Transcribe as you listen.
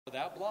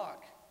that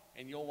block,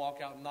 and you'll walk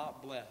out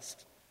not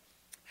blessed.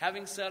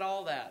 Having said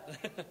all that,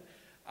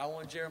 I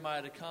want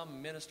Jeremiah to come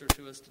and minister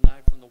to us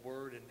tonight from the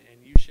Word,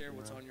 and you share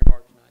what's on your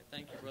heart tonight.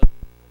 Thank you, brother.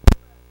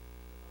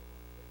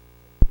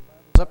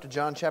 Up to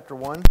John chapter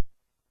 1.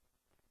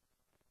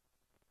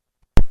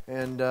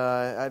 And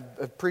I've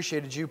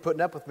appreciated you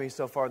putting up with me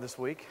so far this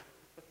week.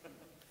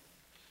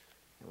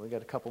 We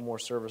got a couple more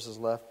services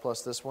left,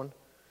 plus this one.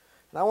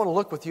 And I want to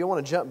look with you. I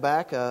want to jump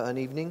back an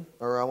evening,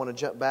 or I want to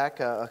jump back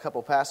a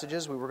couple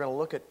passages. We were going to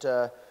look at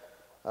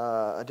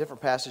a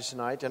different passage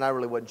tonight, and I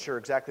really wasn't sure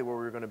exactly where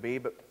we were going to be,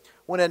 but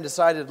went ahead and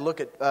decided to look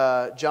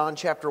at John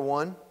chapter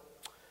 1,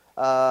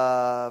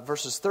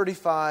 verses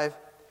 35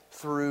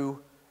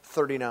 through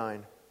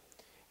 39.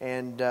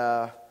 And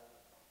I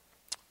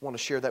want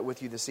to share that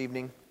with you this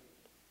evening.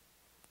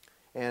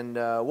 And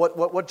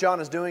what John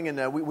is doing,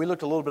 and we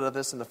looked a little bit of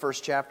this in the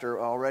first chapter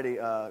already,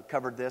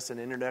 covered this in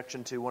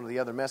introduction to one of the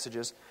other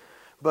messages.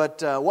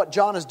 But what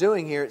John is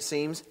doing here, it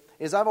seems,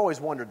 is I've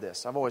always wondered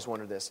this. I've always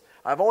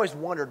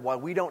wondered why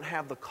we don't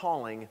have the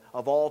calling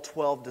of all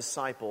 12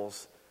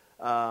 disciples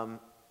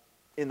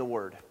in the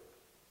Word.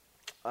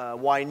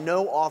 Why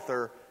no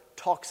author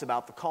talks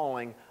about the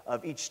calling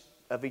of each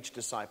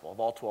disciple,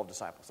 of all 12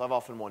 disciples. I've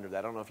often wondered that.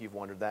 I don't know if you've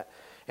wondered that.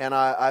 And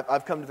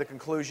I've come to the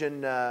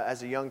conclusion,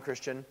 as a young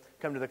Christian,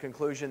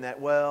 that,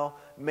 well,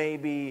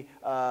 maybe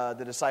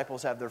the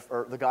disciples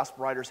or the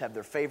gospel writers have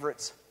their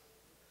favorites.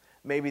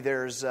 Maybe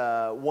there's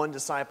one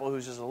disciple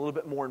who's just a little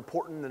bit more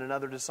important than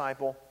another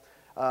disciple,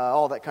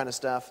 all that kind of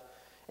stuff.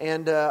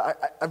 And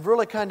I've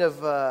really kind of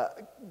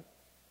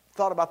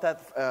thought about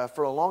that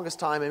for the longest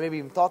time, and maybe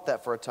even thought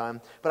that for a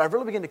time. But I've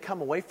really begun to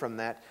come away from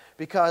that,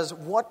 because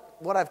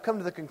what I've come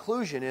to the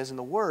conclusion is in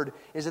the Word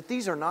is that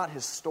these are not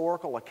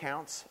historical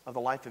accounts of the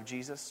life of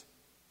Jesus.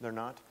 They're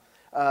not.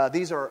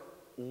 These are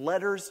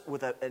letters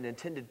with an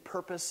intended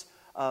purpose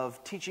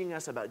of teaching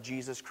us about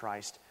Jesus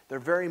Christ. They're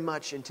very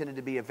much intended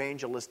to be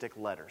evangelistic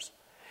letters.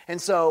 And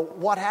so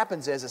what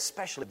happens is,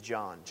 especially with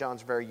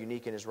John's very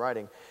unique in his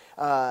writing,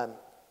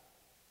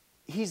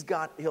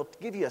 he'll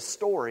give you a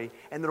story,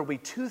 and there'll be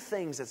two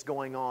things that's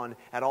going on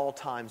at all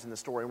times in the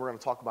story. And we're going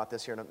to talk about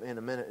this here in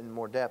a minute in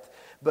more depth.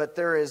 But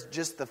there is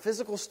just the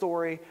physical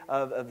story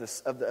of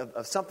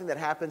something that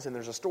happens, and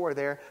there's a story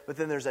there. But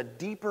then there's a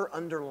deeper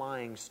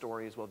underlying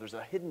story as well. There's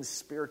a hidden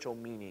spiritual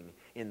meaning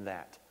in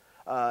that.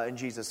 And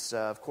Jesus,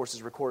 of course,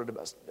 is recorded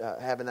about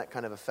having that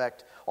kind of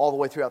effect all the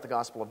way throughout the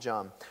Gospel of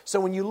John. So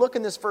when you look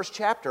in this first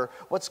chapter,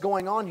 what's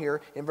going on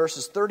here in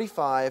verses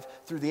 35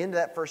 through the end of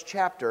that first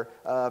chapter,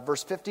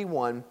 verse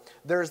 51,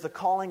 there's the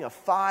calling of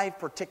 5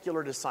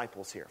 particular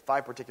disciples here.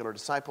 5 particular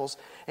disciples,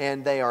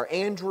 and they are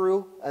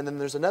Andrew, and then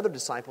there's another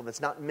disciple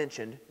that's not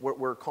mentioned.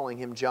 We're calling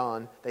him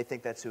John. They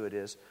think that's who it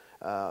is.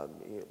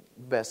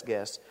 Best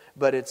guess.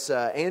 But it's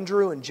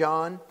Andrew and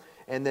John,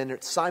 and then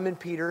it's Simon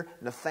Peter,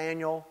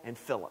 Nathaniel, and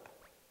Philip.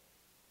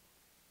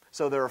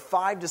 So there are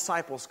 5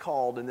 disciples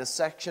called in this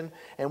section,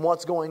 and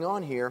what's going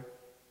on here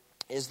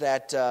is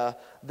that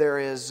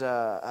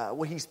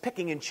he's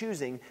picking and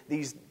choosing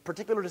these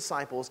particular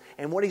disciples,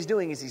 and what he's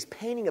doing is he's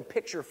painting a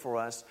picture for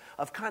us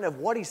of kind of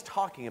what he's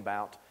talking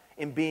about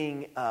in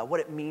being what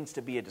it means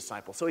to be a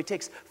disciple. So he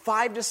takes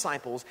 5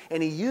 disciples,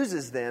 and he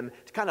uses them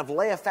to kind of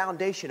lay a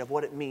foundation of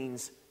what it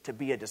means to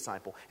be a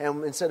disciple.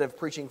 And instead of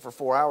preaching for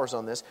 4 hours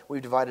on this,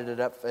 we've divided it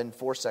up in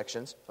 4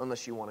 sections,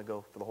 unless you want to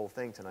go for the whole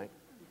thing tonight.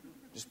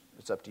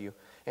 It's up to you.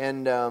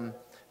 And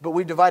but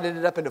we've divided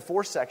it up into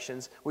 4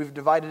 sections. We've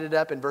divided it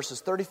up in verses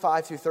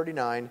 35 through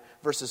 39,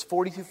 verses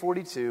 40 through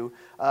 42,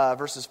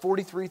 verses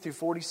 43 through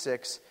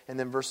 46, and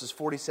then verses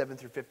 47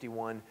 through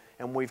 51.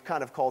 And we've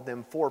kind of called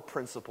them 4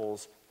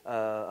 principles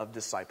of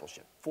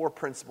discipleship. 4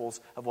 principles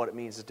of what it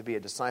means to be a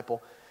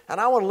disciple. And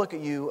I want to look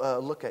at you. I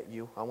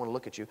want to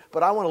look at you.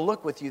 But I want to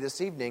look with you this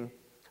evening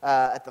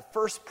at the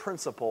first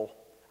principle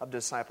of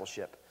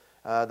discipleship.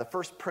 The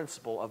first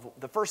principle of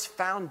the first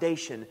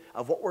foundation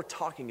of what we're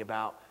talking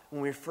about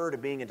when we refer to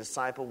being a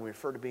disciple, when we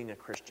refer to being a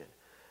Christian.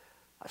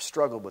 I've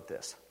struggled with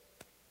this.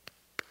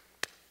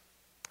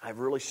 I've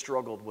really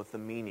struggled with the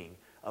meaning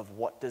of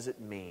what does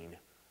it mean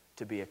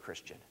to be a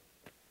Christian.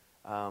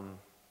 I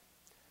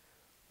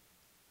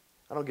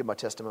don't give my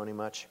testimony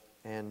much,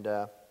 and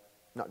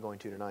not going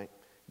to tonight.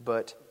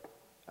 But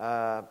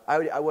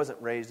I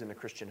wasn't raised in a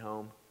Christian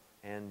home,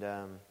 and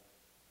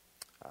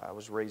I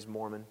was raised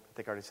Mormon. I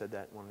think I already said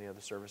that in one of the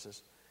other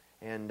services.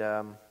 And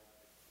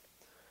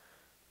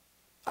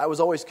I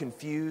was always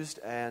confused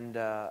and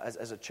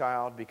as a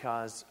child,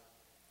 because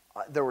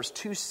there was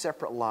 2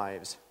 separate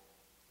lives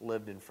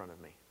lived in front of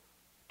me.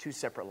 2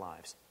 separate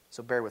lives.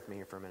 So bear with me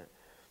here for a minute.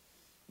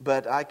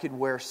 But I could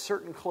wear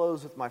certain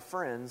clothes with my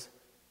friends,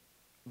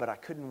 but I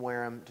couldn't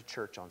wear them to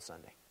church on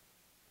Sunday.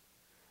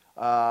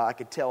 I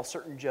could tell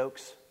certain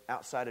jokes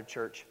outside of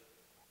church,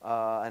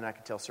 and I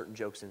could tell certain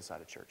jokes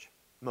inside of church.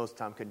 Most of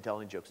the time, couldn't tell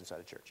any jokes inside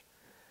of church.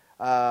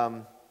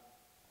 I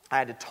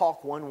had to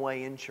talk one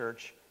way in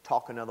church,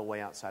 talk another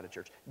way outside of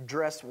church.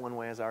 Dress one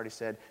way, as I already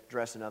said,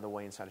 dress another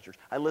way inside of church.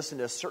 I listened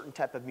to a certain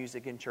type of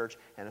music in church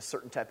and a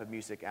certain type of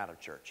music out of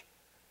church.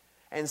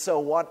 And so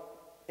what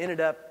ended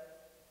up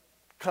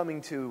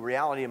coming to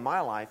reality in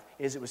my life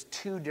is it was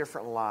two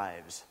different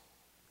lives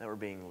that were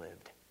being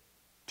lived.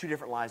 Two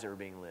different lives that were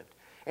being lived.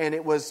 And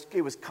it was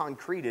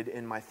concreted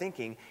in my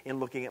thinking in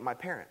looking at my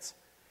parents.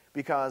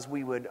 Because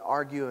we would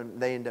argue,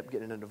 and they end up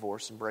getting a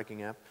divorce and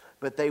breaking up.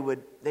 But they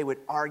would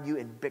argue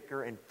and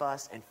bicker and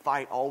fuss and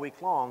fight all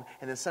week long.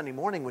 And then Sunday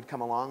morning would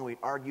come along, and we'd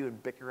argue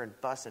and bicker and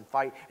fuss and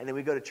fight. And then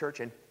we'd go to church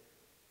and,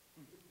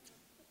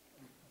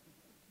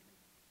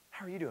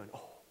 how are you doing?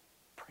 Oh,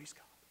 praise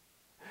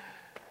God.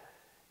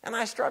 And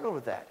I struggled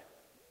with that.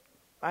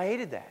 I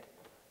hated that.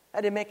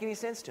 That didn't make any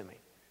sense to me.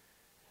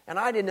 And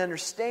I didn't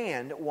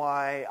understand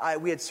why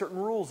we had certain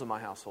rules in my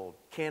household.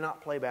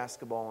 Cannot play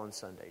basketball on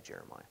Sunday,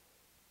 Jeremiah.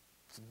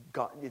 It's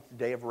a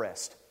day of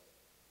rest.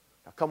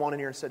 Now come on in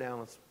here and sit down.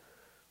 Let's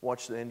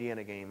watch the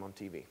Indiana game on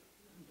TV.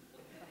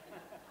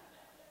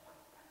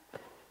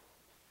 It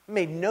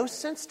made no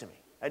sense to me.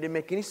 It didn't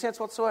make any sense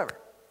whatsoever.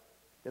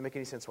 Didn't make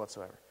any sense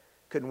whatsoever.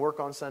 Couldn't work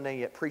on Sunday,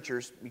 yet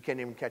preachers, you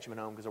can't even catch them at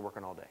home because they're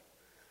working all day.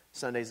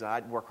 Sundays,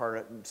 I'd work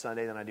harder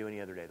Sunday than I do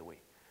any other day of the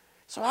week.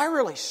 So I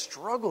really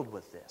struggled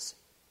with this.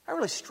 I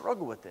really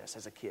struggled with this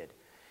as a kid.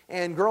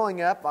 And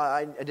growing up,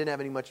 I didn't have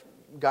any much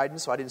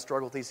guidance, so I didn't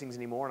struggle with these things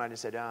anymore. And I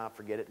just said,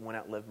 forget it, and went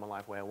out and lived my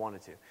life the way I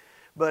wanted to.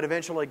 But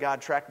eventually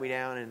God tracked me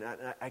down, and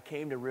I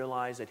came to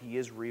realize that He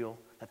is real,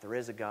 that there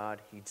is a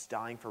God. He's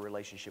dying for a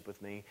relationship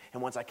with me.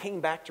 And once I came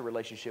back to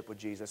relationship with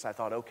Jesus, I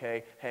thought,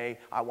 okay, hey,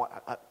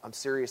 I'm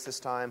serious this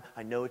time.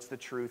 I know it's the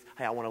truth.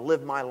 Hey, I want to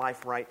live my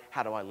life right.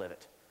 How do I live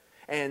it?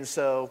 And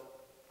so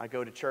I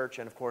go to church,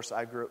 and of course,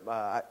 I grew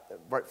up,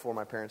 right before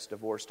my parents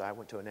divorced, I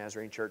went to a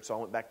Nazarene church, so I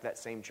went back to that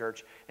same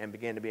church and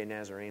began to be a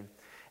Nazarene.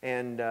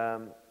 And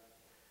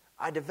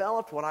I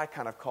developed what I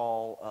kind of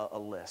call a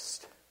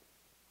list.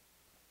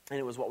 And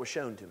it was what was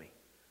shown to me.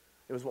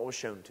 It was what was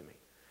shown to me.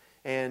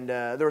 And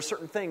there were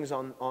certain things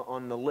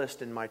on the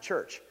list in my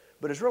church.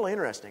 But it's really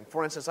interesting.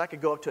 For instance, I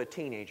could go up to a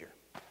teenager,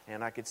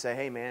 and I could say,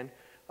 hey, man,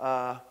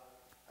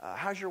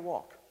 how's your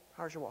walk?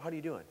 How's your walk? How are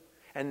you doing?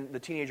 And the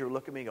teenager would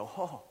look at me and go,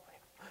 oh,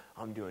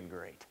 I'm doing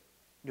great.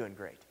 Doing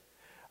great.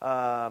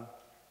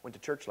 Went to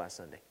church last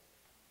Sunday.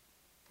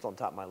 It's on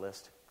top of my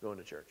list, going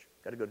to church.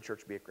 Got to go to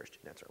church to be a Christian.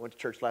 That's right. Went to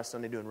church last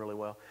Sunday, doing really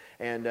well.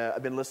 And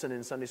I've been listening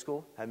in Sunday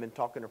school. Haven't been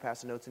talking or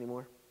passing notes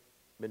anymore.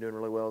 Been doing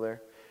really well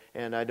there.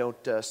 And I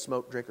don't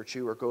smoke, drink, or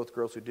chew, or go with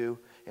girls who do.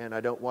 And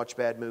I don't watch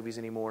bad movies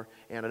anymore.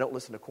 And I don't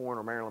listen to Korn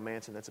or Marilyn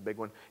Manson. That's a big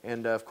one.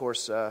 And of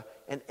course,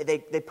 and they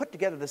put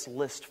together this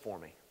list for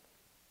me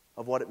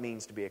of what it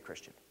means to be a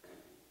Christian.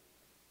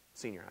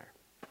 Senior hire.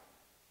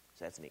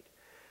 So that's neat.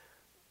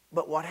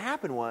 But what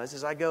happened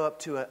was I go up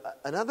to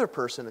another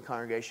person in the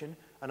congregation,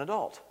 an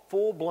adult,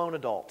 full-blown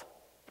adult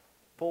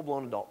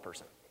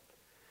person.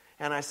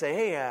 And I say,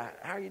 hey,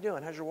 how are you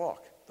doing? How's your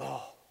walk?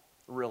 Oh,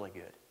 really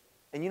good.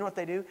 And you know what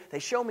they do? They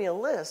show me a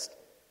list,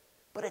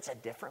 but it's a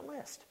different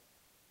list.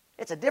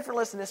 It's a different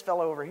list than this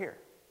fellow over here.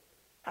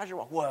 How's your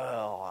walk?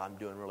 Well, I'm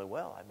doing really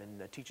well. I've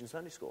been teaching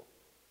Sunday school.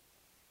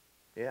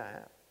 Yeah, I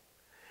have.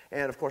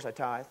 And, of course, I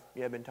tithe.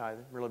 Yeah, I've been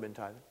tithing, really been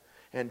tithing.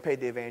 And paid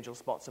the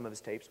evangelist, bought some of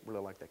his tapes.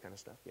 Really like that kind of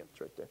stuff. Yeah, it's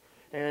right there.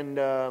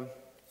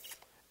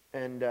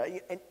 And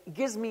it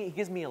gives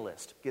me a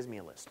list.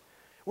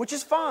 Which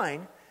is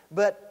fine,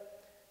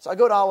 but so I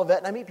go to Olivet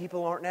and I meet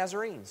people who aren't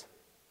Nazarenes.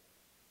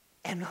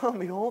 And lo and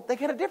behold, they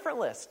get a different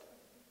list.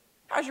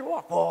 How's your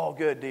walk? Oh,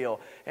 good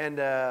deal. And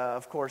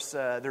of course,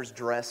 there's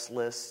dress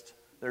list.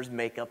 There's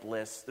makeup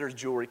lists. There's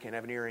jewelry. Can't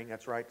have an earring.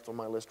 That's right. It's on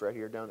my list right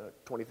here, down to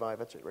 25.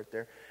 That's it right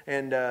there.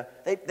 And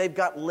they've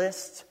got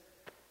lists.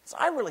 So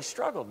I really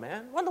struggled,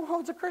 man. What in the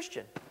world's a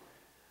Christian?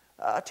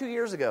 2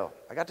 years ago,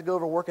 I got to go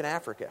over and work in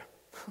Africa.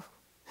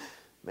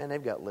 Man,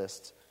 they've got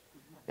lists.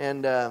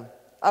 And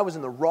I was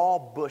in the raw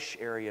bush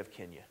area of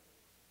Kenya.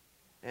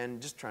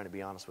 And just trying to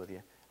be honest with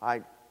you,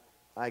 I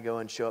go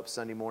and show up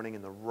Sunday morning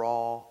in the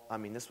raw,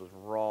 this was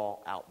raw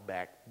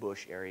outback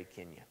bush area of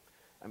Kenya.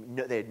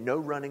 They had no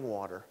running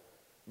water,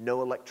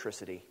 no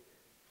electricity.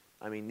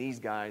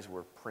 These guys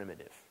were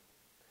primitive.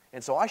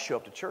 And so I show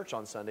up to church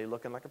on Sunday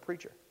looking like a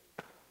preacher.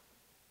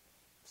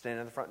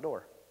 Standing at the front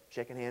door,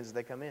 shaking hands as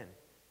they come in,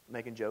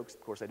 making jokes. Of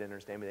course, they didn't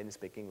understand me. They didn't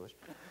speak English.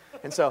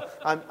 And so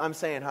I'm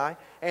saying hi.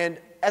 And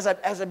as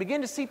I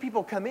begin to see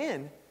people come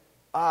in,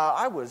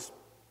 I was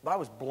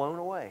blown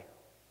away.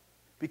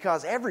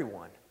 Because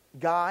everyone,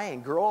 guy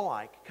and girl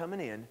alike, coming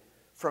in,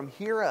 from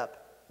here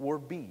up, wore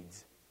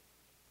beads.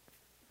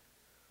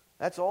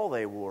 That's all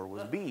they wore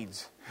was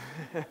beads.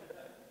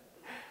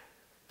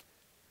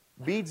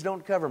 Beads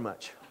don't cover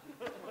much.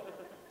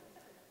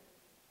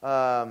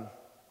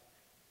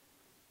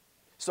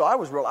 So I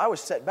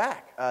was set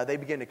back. They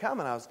began to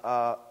come, and I was,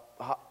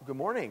 good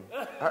morning.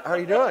 How are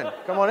you doing?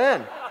 Come on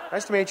in.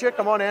 Nice to meet you.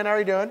 Come on in. How are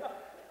you doing?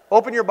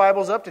 Open your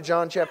Bibles up to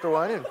John chapter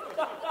 1.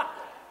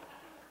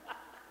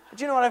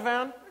 But you know what I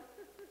found?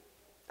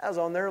 That was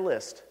on their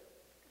list.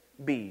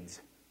 Beads.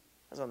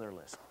 That was on their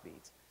list.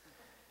 Beads.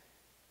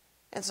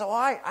 And so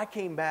I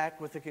came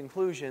back with the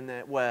conclusion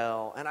that,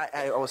 and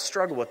I was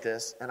struggling with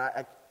this, and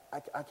I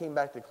came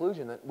back to the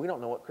conclusion that we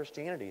don't know what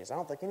Christianity is. I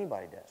don't think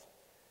anybody does.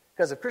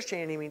 Because if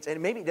Christianity means, and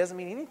maybe it doesn't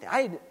mean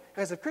anything.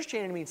 Because if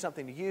Christianity means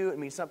something to you, it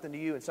means something to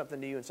you, and something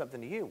to you, and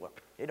something to you. Well,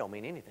 it don't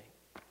mean anything.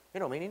 It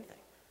don't mean anything.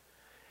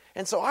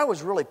 And so I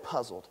was really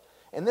puzzled.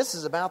 And this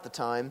is about the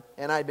time,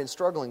 and I'd been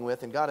struggling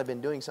with, and God had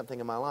been doing something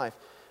in my life.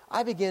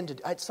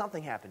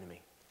 Something happened to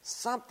me.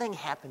 Something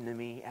happened to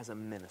me as a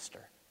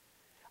minister.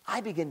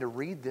 I began to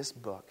read this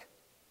book,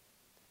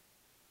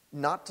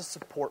 not to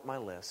support my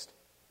list.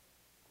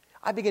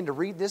 I began to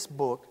read this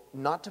book,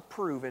 not to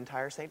prove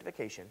entire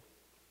sanctification.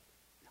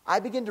 I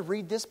began to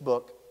read this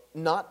book,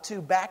 not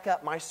to back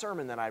up my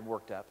sermon that I'd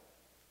worked up.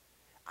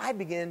 I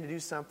began to do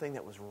something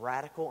that was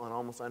radical and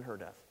almost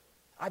unheard of.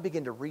 I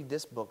began to read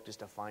this book just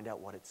to find out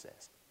what it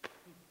says.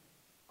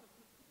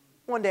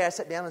 One day I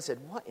sat down and said,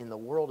 what in the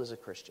world is a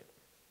Christian?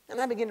 And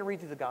I began to read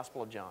through the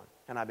Gospel of John.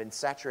 And I've been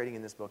saturating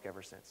in this book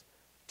ever since.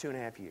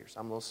 2.5 years.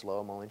 I'm a little slow.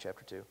 I'm only in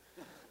chapter 2.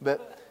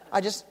 But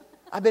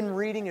I've been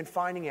reading and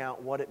finding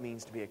out what it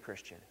means to be a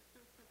Christian.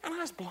 And I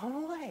was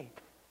blown away.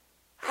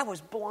 I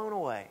was blown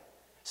away.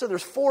 So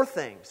there's 4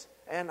 things.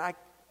 And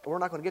we're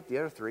not going to get the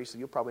other 3, so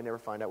you'll probably never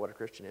find out what a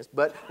Christian is.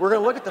 But we're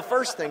going to look at the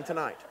first thing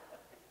tonight.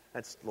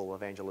 That's a little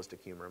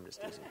evangelistic humor. I'm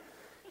just teasing.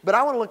 But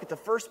I want to look at the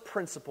first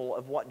principle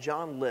of what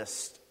John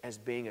lists as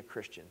being a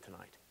Christian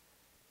tonight.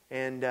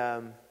 And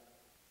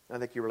I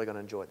think you're really going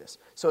to enjoy this.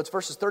 So it's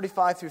verses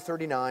 35 through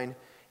 39,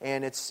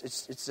 and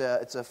it's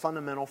a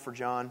fundamental for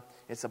John.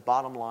 It's a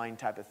bottom line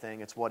type of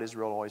thing. It's what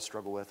Israel always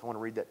struggled with. I want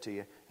to read that to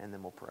you, and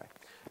then we'll pray.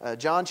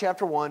 John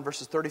chapter 1,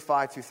 verses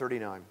 35 through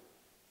 39.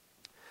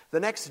 The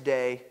next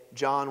day,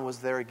 John was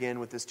there again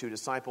with his 2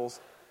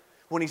 disciples.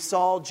 When he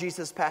saw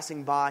Jesus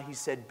passing by, he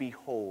said,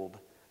 "Behold,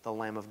 the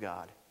Lamb of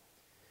God."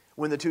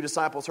 When the 2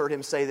 disciples heard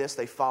him say this,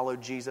 they followed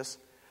Jesus.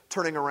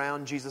 Turning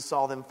around, Jesus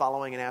saw them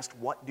following and asked,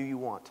 "What do you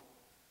want?"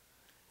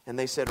 And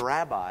they said,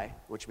 "Rabbi,"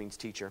 which means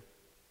teacher,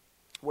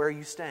 "where are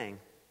you staying?"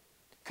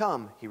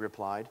 "Come," he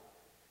replied,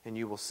 "and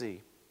you will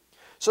see."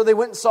 So they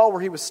went and saw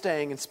where he was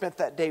staying and spent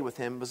that day with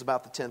him. It was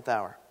about the 10th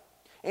hour.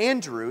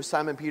 Andrew,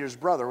 Simon Peter's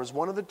brother, was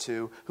one of the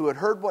 2 who had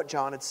heard what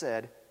John had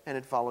said and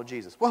had followed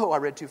Jesus. Whoa, I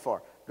read too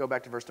far. Go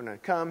back to verse 39.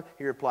 "Come,"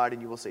 he replied,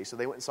 "and you will see." So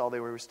they went and saw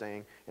where he was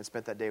staying and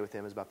spent that day with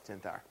him. It was about the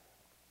 10th hour.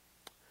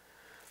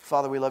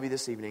 Father, we love you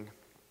this evening.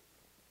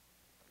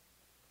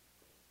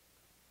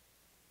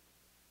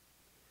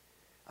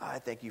 I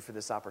thank you for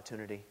this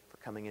opportunity, for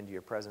coming into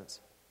your presence.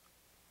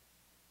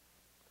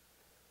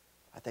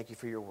 I thank you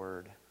for your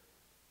word.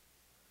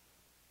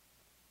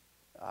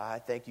 I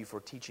thank you for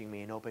teaching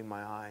me and opening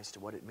my eyes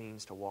to what it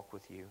means to walk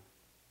with you.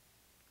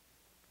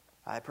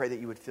 I pray that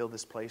you would fill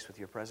this place with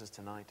your presence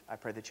tonight. I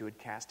pray that you would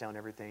cast down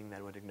everything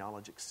that would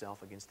acknowledge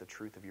itself against the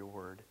truth of your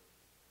word.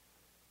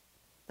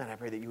 And I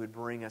pray that you would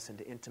bring us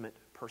into intimate,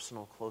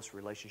 personal, close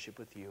relationship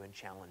with you and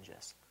challenge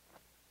us.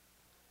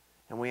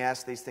 And we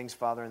ask these things,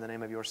 Father, in the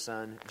name of your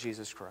Son,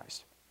 Jesus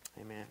Christ.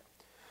 Amen.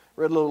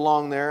 Read a little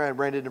long there. I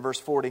read it in verse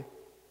 40.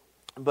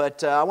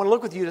 But I want to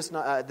look with you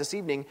this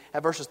evening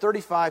at verses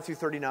 35 through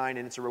 39,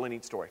 and it's a really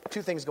neat story.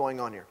 2 things going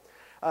on here.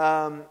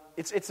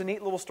 It's a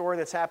neat little story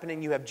that's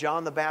happening. You have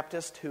John the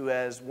Baptist who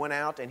has went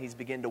out and he's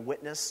begun to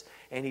witness,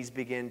 and he's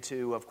begun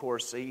to, of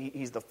course,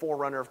 he's the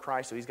forerunner of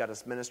Christ, so he's got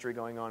his ministry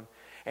going on.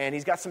 And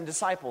he's got some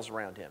disciples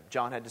around him.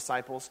 John had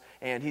disciples,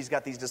 and he's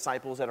got these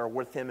disciples that are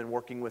with him and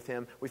working with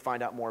him. We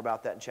find out more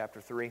about that in chapter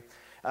 3.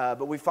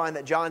 But we find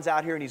that John's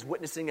out here and he's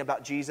witnessing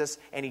about Jesus,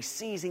 and he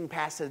sees him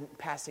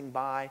passing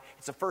by.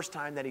 It's the first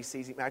time that he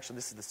sees him. Actually,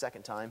 this is the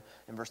second time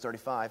in verse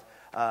 35.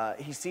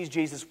 He sees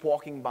Jesus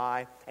walking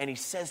by, and he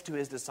says to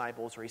his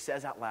disciples, or he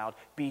says out loud,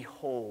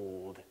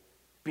 "Behold,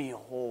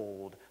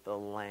 behold the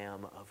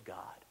Lamb of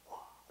God." Whoa,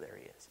 there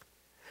he is.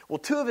 Well,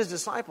 2 of his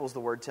disciples, the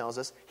word tells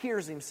us,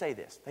 hears him say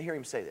this. They hear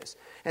him say this.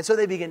 And so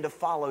they begin to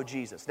follow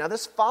Jesus. Now,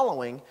 this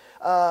following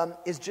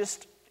is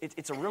just...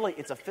 It's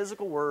a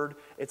physical word.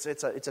 It's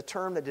a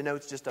term that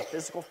denotes just a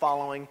physical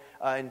following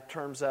in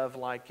terms of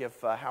like if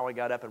Howie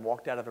got up and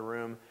walked out of the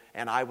room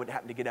and I would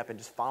happen to get up and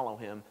just follow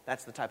him.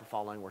 That's the type of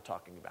following we're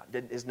talking about.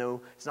 It's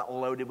not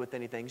loaded with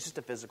anything. It's just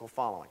a physical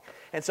following.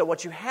 And so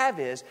what you have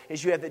is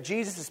you have that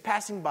Jesus is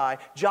passing by.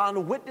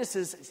 John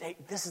witnesses, "Hey,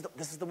 this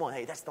is the one.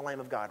 Hey, that's the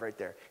Lamb of God right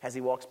there," as he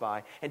walks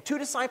by. And 2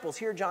 disciples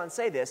hear John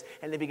say this,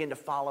 and they begin to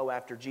follow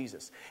after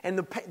Jesus. And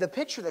the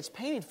picture that's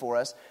painted for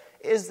us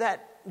is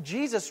that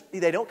Jesus,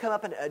 they don't come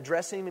up and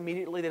address him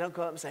immediately. They don't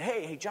come up and say,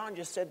 hey, John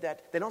just said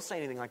that. They don't say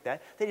anything like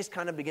that. They just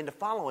kind of begin to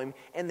follow him.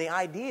 And the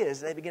idea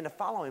is they begin to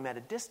follow him at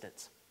a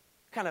distance,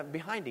 kind of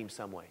behind him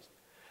some ways.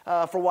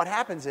 For what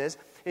happens is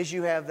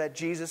you have that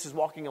Jesus is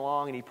walking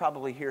along and he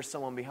probably hears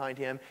someone behind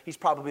him. He's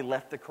probably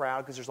left the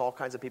crowd because there's all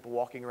kinds of people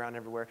walking around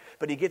everywhere.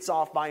 But he gets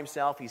off by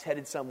himself. He's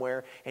headed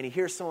somewhere and he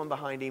hears someone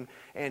behind him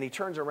and he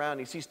turns around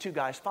and he sees 2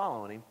 guys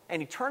following him. And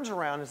he turns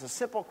around and it's a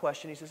simple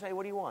question. He says, "Hey,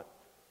 what do you want?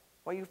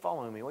 Why are you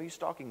following me? Why are you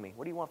stalking me?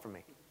 What do you want from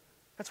me?"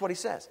 That's what he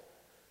says.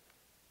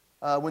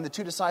 When the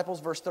 2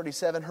 disciples, verse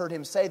 37, heard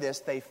him say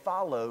this, they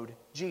followed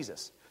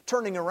Jesus.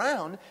 Turning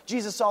around,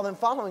 Jesus saw them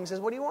following and says,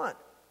 "What do you want?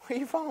 Why are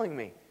you following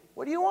me?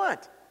 What do you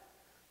want?"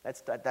 That's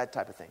that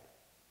type of thing.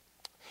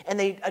 And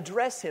they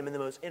address him in the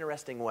most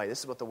interesting way.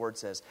 This is what the word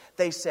says.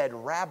 They said,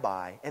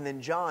 Rabbi, and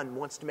then John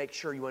wants to make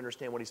sure you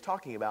understand what he's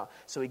talking about,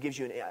 so he gives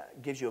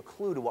you a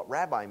clue to what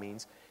rabbi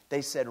means.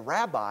 They said,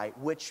 Rabbi,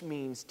 which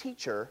means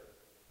teacher,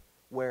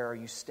 where are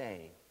you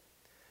staying?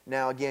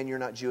 Now, again, you're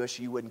not Jewish,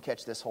 you wouldn't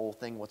catch this whole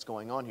thing, what's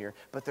going on here,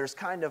 but there's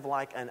kind of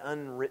like an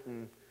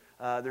unwritten,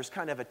 there's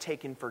kind of a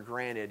taken for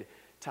granted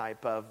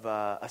type of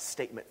a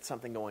statement,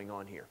 something going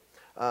on here.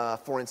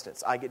 For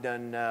instance, I get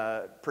done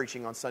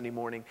preaching on Sunday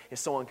morning. If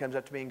someone comes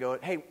up to me and goes,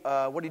 hey,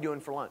 what are you doing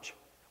for lunch?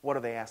 What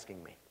are they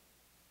asking me?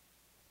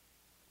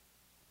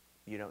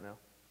 You don't know?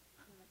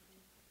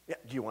 Yeah.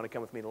 Do you want to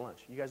come with me to lunch?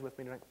 You guys with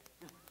me tonight?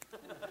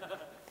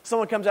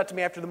 Someone comes up to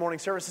me after the morning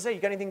service and says, hey,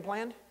 you got anything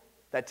planned?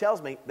 That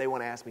tells me they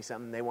want to ask me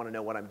something. They want to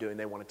know what I'm doing.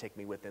 They want to take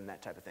me with them,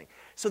 that type of thing.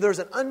 So there's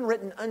an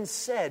unwritten,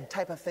 unsaid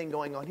type of thing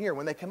going on here.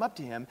 When they come up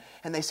to him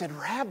and they said,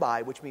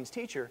 Rabbi, which means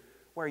teacher,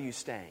 where are you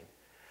staying?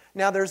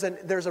 Now, there's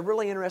a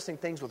really interesting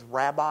things with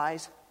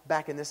rabbis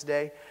back in this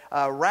day.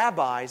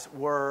 Rabbis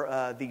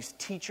were these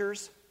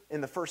teachers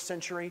in the first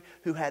century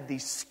who had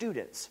these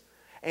students.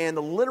 And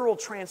the literal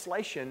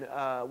translation,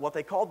 what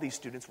they called these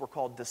students were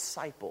called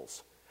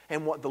disciples.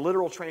 And what the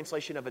literal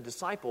translation of a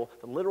disciple,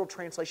 the literal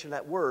translation of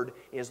that word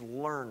is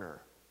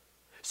learner.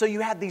 So you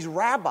had these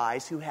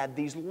rabbis who had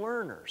these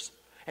learners.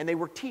 And they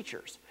were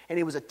teachers. And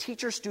it was a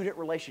teacher-student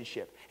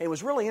relationship. And it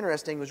was really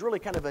interesting. It was really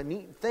kind of a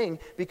neat thing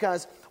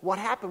because what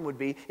happened would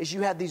be is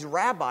you had these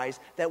rabbis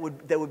that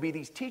would be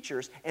these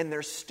teachers, and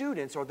their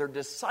students or their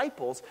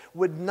disciples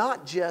would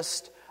not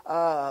just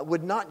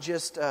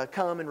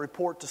come and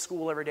report to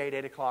school every day at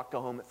 8 o'clock, go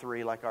home at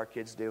 3 like our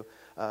kids do,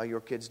 your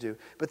kids do.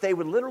 But they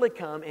would literally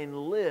come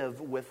and live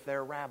with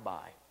their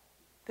rabbi.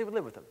 They would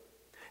live with them.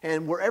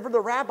 And wherever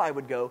the rabbi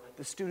would go,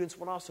 the students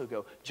would also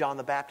go. John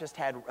the Baptist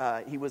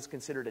he was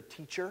considered a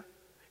teacher.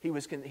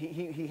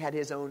 He had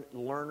his own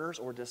learners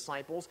or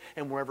disciples,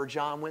 and wherever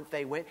John went,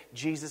 they went.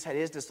 Jesus had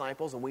his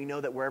disciples, and we know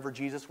that wherever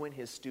Jesus went,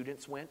 his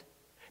students went.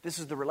 This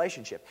is the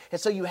relationship. And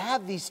so you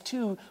have these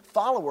two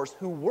followers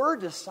who were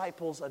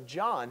disciples of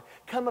John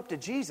come up to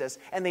Jesus,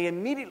 and they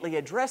immediately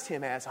address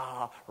him as,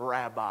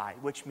 Rabbi,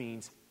 which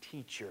means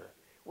teacher.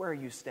 Where are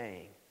you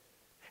staying?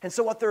 And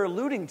so what they're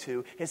alluding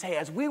to is, hey,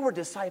 as we were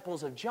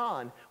disciples of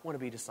John, I want to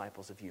be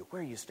disciples of you.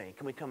 Where are you staying?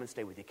 Can we come and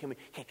stay with you?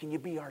 Can you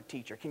be our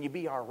teacher? Can you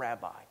be our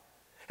rabbi?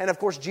 And of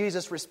course,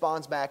 Jesus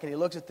responds back and he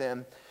looks at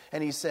them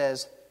and he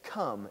says,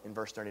 come, in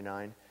verse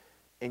 39,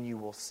 and you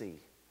will see.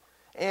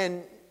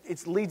 And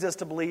it leads us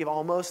to believe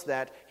almost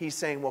that he's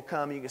saying, well,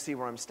 come, you can see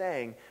where I'm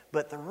staying.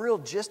 But the real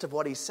gist of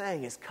what he's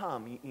saying is,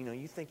 come.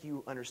 You think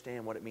you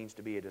understand what it means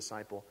to be a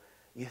disciple?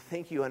 You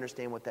think you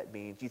understand what that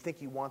means? You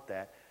think you want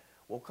that?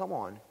 Well, come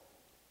on.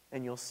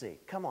 And you'll see.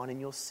 Come on,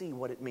 and you'll see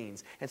what it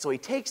means. And so he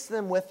takes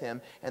them with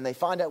him, and they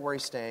find out where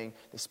he's staying.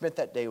 They spent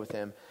that day with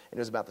him, and it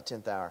was about the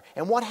 10th hour.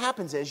 And what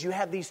happens is you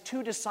have these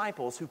two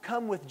disciples who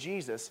come with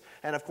Jesus,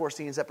 and of course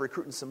he ends up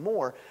recruiting some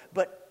more,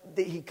 but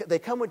they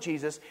come with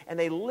Jesus, and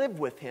they live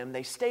with him,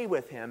 they stay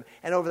with him,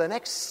 and over the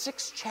next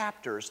 6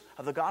 chapters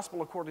of the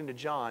Gospel according to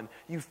John,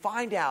 you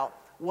find out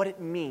what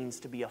it means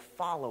to be a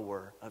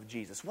follower of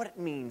Jesus, what it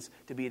means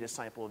to be a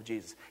disciple of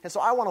Jesus. And so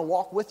I want to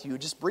walk with you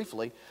just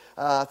briefly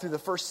through the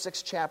first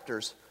 6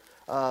 chapters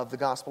of the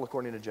Gospel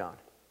according to John.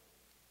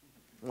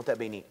 Won't that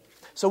be neat?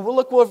 So we'll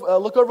look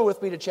over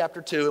with me to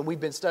chapter 2, and we've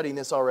been studying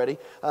this already,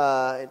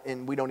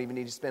 and we don't even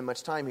need to spend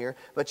much time here.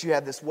 But you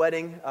have this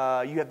wedding.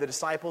 You have the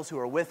disciples who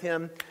are with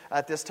him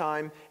at this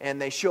time,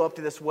 and they show up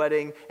to this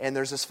wedding, and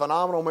there's this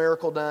phenomenal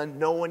miracle done.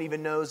 No one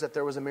even knows that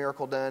there was a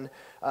miracle done.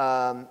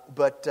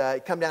 But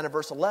come down to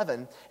verse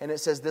 11, and it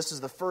says, this is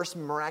the first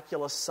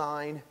miraculous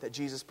sign that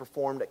Jesus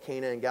performed at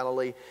Cana in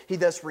Galilee. He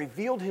thus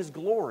revealed his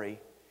glory,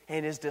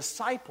 and his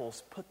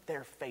disciples put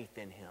their faith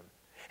in him.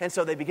 And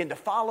so they begin to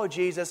follow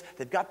Jesus.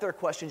 They've got their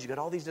questions. You've got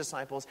all these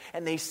disciples.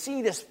 And they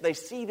see this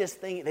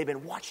thing. They've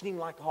been watching him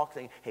like a hawk,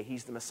 saying, hey,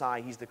 he's the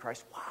Messiah. He's the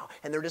Christ. Wow.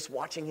 And they're just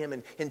watching him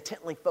and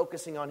intently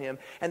focusing on him.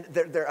 And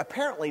they're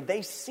apparently,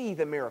 they see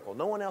the miracle.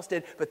 No one else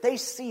did, but they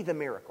see the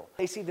miracle.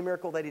 They see the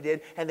miracle that he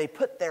did, and they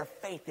put their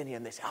faith in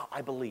him. They say,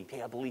 I believe.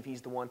 Hey, I believe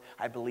he's the one.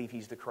 I believe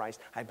he's the Christ.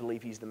 I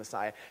believe he's the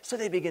Messiah. So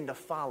they begin to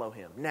follow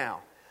him.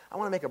 Now, I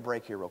want to make a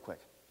break here real quick.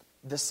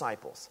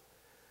 Disciples.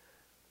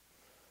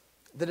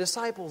 The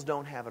disciples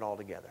don't have it all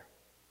together.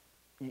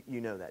 You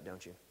know that,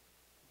 don't you?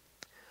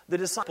 The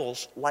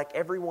disciples, like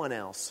everyone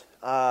else,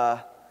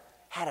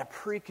 had a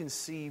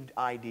preconceived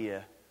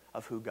idea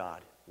of who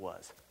God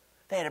was.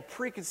 They had a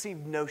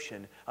preconceived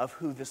notion of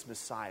who this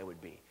Messiah would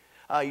be.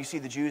 You see,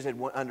 the Jews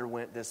had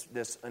underwent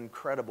this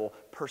incredible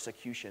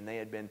persecution. They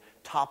had been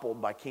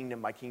toppled by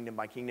kingdom by kingdom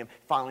by kingdom.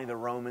 Finally, the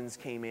Romans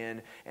came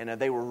in, and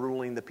they were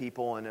ruling the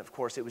people. And, of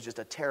course, it was just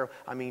a terror.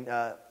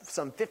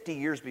 Some 50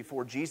 years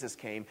before Jesus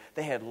came,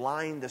 they had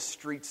lined the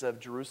streets of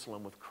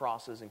Jerusalem with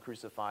crosses and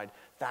crucified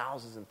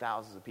thousands and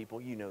thousands of people.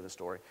 You know the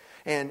story.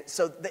 And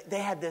so they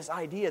had this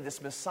idea,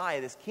 this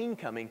Messiah, this king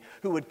coming,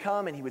 who would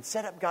come and he would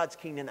set up God's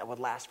kingdom that would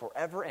last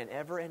forever and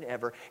ever and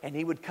ever. And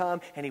he would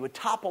come and he would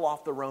topple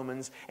off the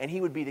Romans, and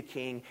he would be the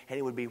king, and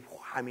it would be,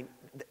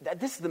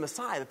 this is the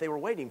Messiah that they were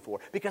waiting for,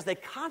 because they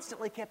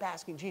constantly kept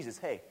asking Jesus,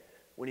 hey,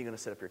 when are you going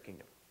to set up your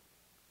kingdom?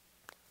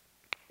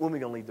 When are we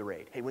going to lead the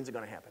raid? Hey, when's it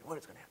going to happen? When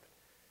is it going to happen?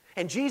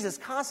 And Jesus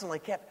constantly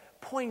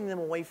kept pointing them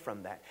away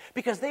from that,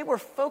 because they were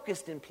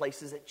focused in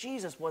places that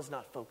Jesus was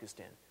not focused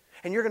in.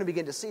 And you're going to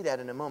begin to see that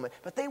in a moment.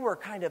 But they were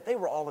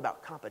all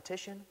about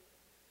competition.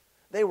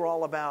 They were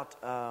all about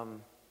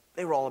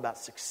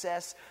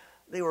success.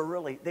 They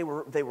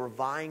were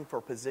vying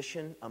for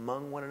position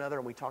among one another.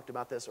 And we talked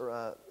about this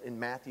in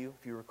Matthew,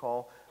 if you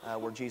recall,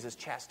 where Jesus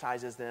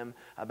chastises them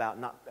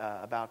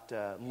about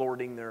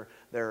lording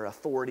their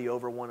authority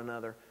over one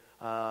another.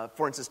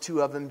 For instance,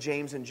 two of them,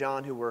 James and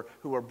John, who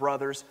were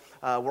brothers,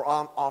 were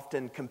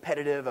often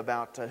competitive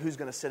about who's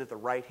going to sit at the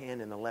right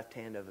hand and the left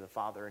hand of the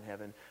Father in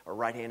heaven, or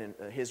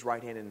his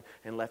right hand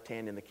and left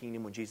hand in the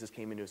kingdom when Jesus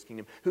came into his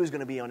kingdom. Who's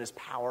going to be on his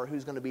power?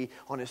 Who's going to be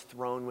on his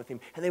throne with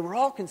him? And they were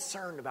all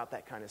concerned about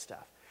that kind of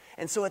stuff.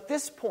 And so at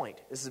this point,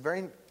 this is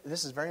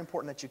very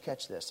important that you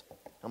catch this.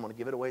 I'm going to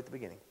give it away at the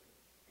beginning.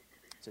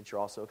 Since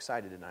you're all so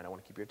excited tonight, I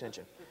want to keep your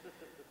attention.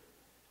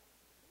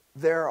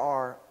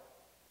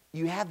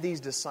 You have these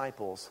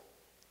disciples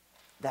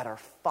that are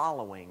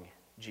following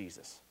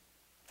Jesus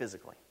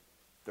physically.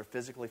 They're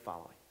physically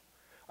following.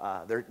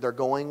 They're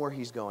going where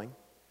he's going.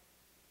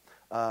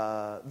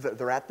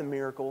 They're at the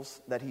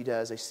miracles that he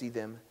does. They see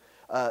them.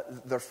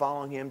 They're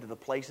following him to the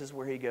places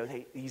where he goes.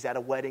 Hey, he's at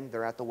a wedding.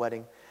 They're at the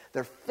wedding.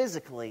 They're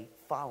physically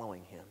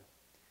following him.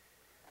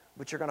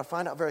 But you're going to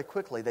find out very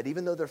quickly that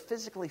even though they're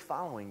physically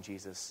following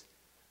Jesus,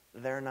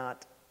 they're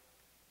not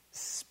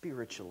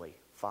spiritually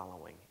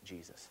following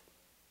Jesus.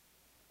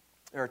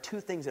 There are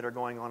two things that are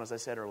going on, as I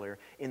said earlier,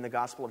 in the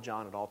Gospel of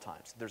John at all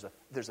times. There's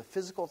a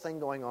physical thing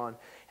going on,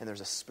 and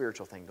there's a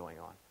spiritual thing going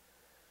on.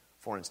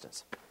 For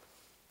instance,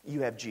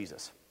 you have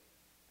Jesus,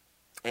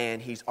 and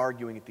he's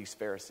arguing with these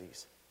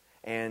Pharisees.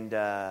 And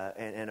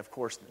of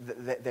course,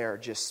 they're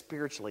just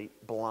spiritually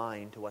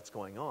blind to what's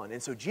going on.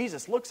 And so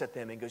Jesus looks at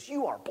them and goes,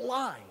 "You are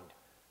blind."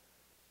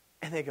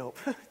 And they go,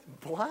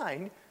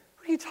 "Blind?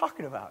 What are you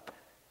talking about?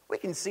 We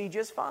can see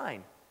just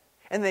fine."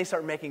 And they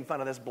start making fun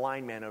of this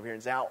blind man over here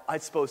and say, I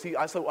suppose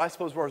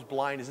we're as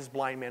blind as this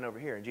blind man over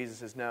here. And Jesus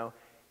says, no,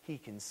 he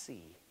can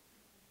see.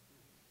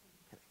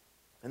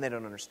 And they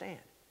don't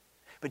understand.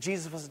 But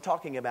Jesus wasn't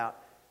talking about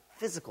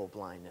physical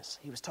blindness.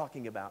 He was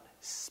talking about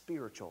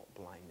spiritual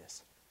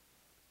blindness.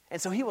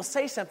 And so he will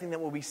say something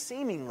that will be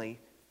seemingly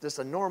just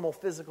a normal,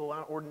 physical,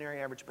 ordinary,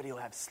 average, but he'll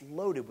have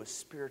loaded with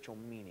spiritual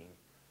meaning.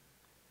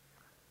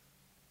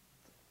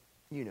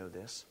 You know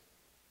this.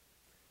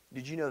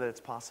 Did you know that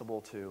it's possible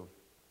to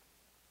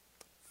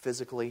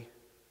physically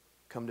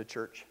come to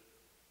church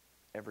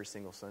every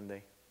single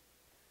Sunday,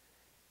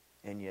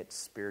 and yet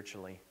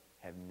spiritually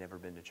have never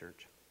been to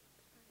church?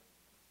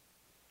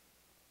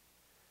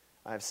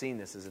 I've seen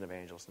this as an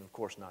evangelist, and of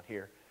course not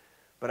here,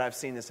 but I've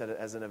seen this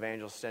as an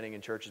evangelist standing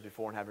in churches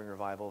before and having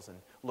revivals and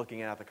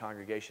looking at the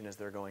congregation as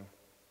they're going.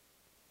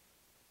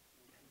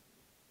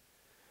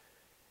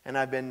 And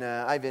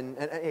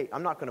hey,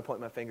 I'm not going to point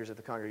my fingers at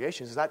the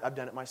congregations, because I've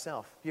done it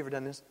myself. You ever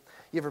done this?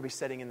 You ever be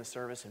sitting in the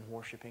service and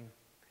worshiping?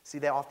 See,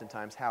 they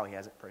oftentimes, Howie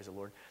has it, praise the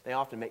Lord, they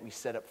often make me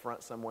sit up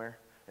front somewhere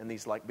in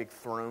these like big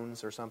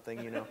thrones or something,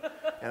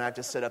 and I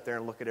just sit up there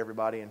and look at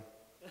everybody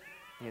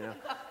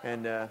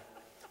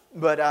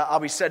but I'll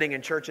be sitting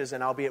in churches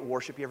and I'll be at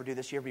worship. You ever do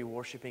this? You ever be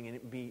worshiping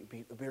and be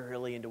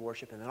really into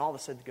worship, and then all of a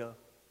sudden go,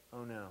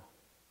 oh no,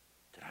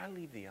 did I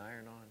leave the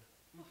iron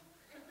on?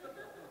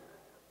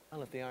 I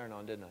left the iron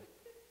on, didn't I?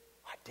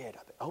 I did.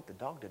 I hope the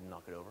dog didn't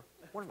knock it over.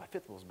 One of my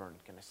fifth wheels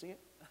burned. Can I see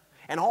it?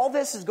 And all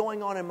this is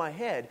going on in my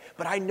head,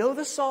 but I know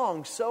the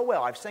song so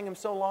well. I've sang them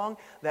so long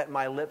that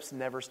my lips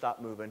never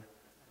stop moving.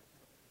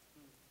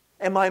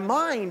 And my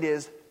mind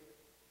is,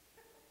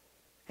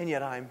 and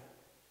yet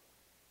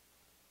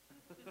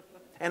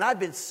and I've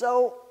been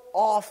so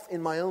off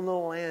in my own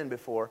little land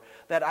before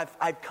that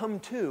I've come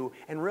to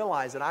and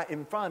realized that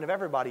in front of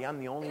everybody, I'm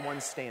the only one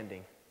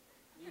standing.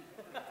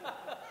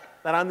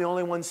 That I'm the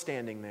only one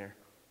standing there.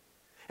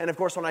 And of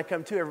course, when I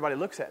come to, everybody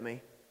looks at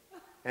me,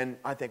 and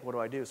I think, what do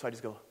I do? So I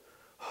just go,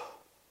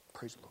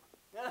 praise the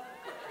Lord.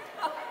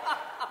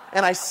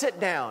 And I sit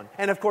down.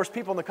 And of course,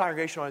 people in the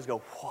congregation always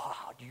go,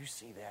 wow, do you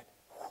see that?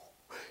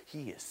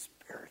 He is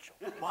spiritual.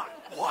 Wow.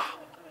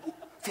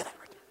 Feel that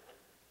right there.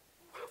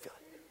 Wow, feel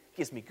that.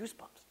 Gives me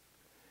goosebumps.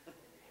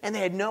 And they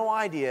had no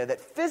idea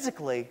that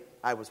physically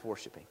I was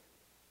worshiping.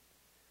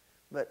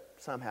 But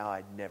somehow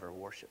I'd never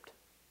worshiped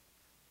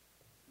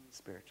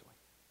spiritually.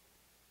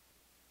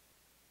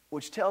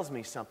 Which tells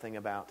me something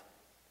about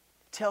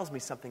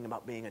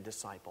being a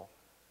disciple.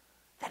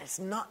 That it's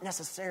not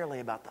necessarily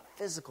about the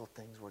physical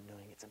things we're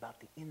doing. It's about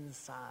the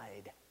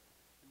inside.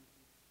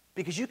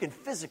 Because you can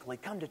physically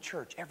come to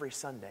church every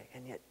Sunday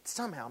and yet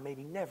somehow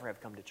maybe never have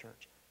come to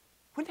church.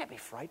 Wouldn't that be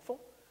frightful?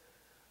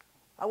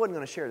 I wasn't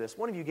going to share this.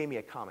 One of you gave me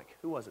a comic.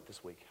 Who was it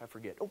this week? I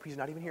forget. Oh, he's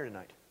not even here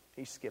tonight.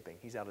 He's skipping.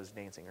 He's out as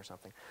dancing or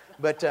something.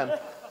 But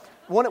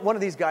one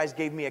of these guys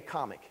gave me a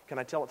comic. Can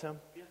I tell it to him?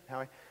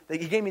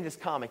 He gave me this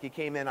comic. He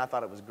came in, I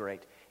thought it was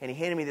great. And he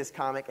handed me this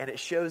comic, and it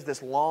shows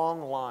this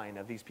long line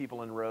of these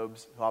people in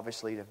robes who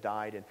obviously have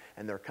died,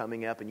 and they're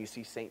coming up, and you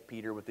see St.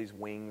 Peter with these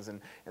wings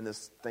and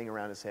this thing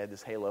around his head,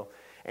 this halo.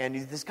 And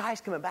this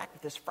guy's coming back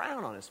with this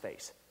frown on his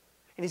face.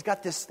 And he's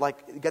got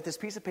this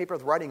piece of paper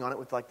with writing on it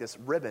with like this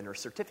ribbon or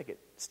certificate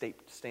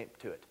stamped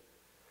to it.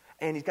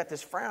 And he's got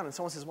this frown, and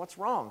someone says, "What's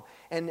wrong?"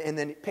 And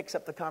then it picks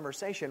up the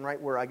conversation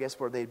right where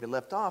they'd been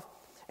left off.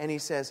 And he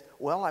says,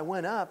 "Well, I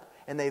went up,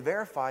 and they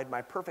verified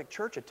my perfect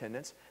church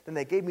attendance. Then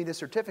they gave me the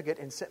certificate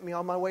and sent me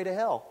on my way to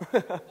hell."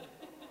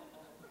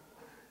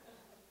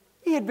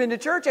 He had been to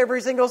church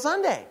every single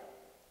Sunday.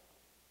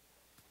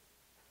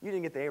 You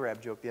didn't get the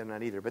Arab joke the other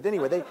night either. But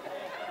anyway,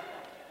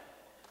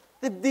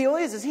 the deal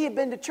is he had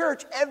been to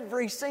church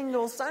every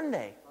single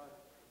Sunday.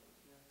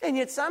 And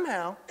yet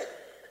somehow,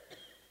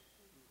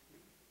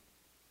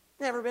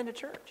 never been to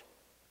church.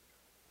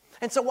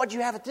 And so what you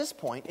have at this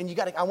point, and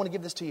I want to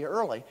give this to you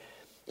early,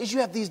 is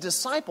you have these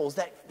disciples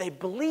that they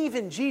believe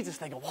in Jesus.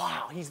 They go,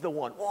 "Wow, he's the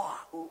one. Wow,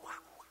 wow."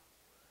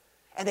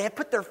 And they have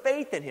put their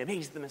faith in him.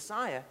 He's the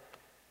Messiah.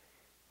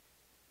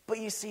 But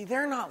you see,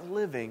 they're not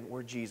living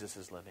where Jesus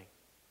is living.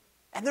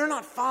 And they're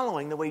not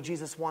following the way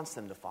Jesus wants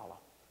them to follow.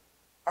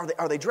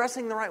 Are they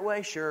dressing the right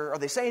way? Sure. Are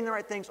they saying the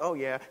right things? Oh,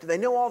 yeah. Do they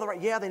know all the right?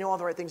 Yeah, they know all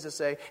the right things to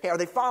say. Hey, are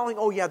they following?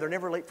 Oh, yeah, they're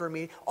never late for a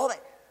meeting. All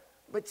that.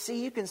 But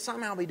see, you can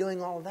somehow be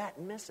doing all of that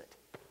and miss it.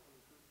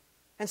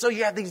 And so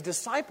you have these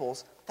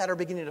disciples that are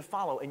beginning to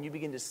follow, and you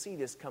begin to see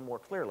this come more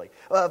clearly.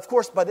 Of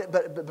course,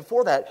 but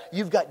before that,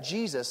 you've got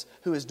Jesus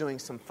who is doing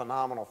some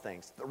phenomenal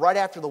things. Right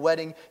after the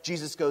wedding,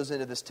 Jesus goes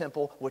into this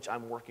temple, which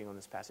I'm working on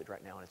this passage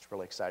right now, and it's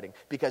really exciting,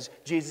 because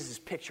Jesus is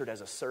pictured as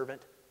a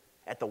servant.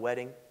 At the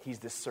wedding, he's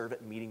this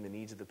servant meeting the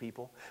needs of the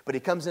people. But he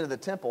comes into the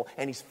temple,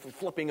 and he's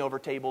flipping over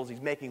tables,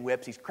 he's making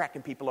whips, he's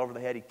cracking people over the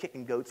head, he's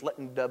kicking goats,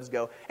 letting doves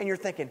go. And you're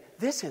thinking,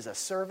 this is a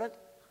servant?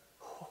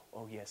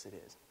 Oh, yes, it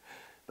is.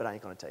 But I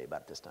ain't going to tell you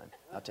about it this time.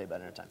 I'll tell you about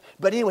it another time.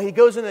 But anyway, he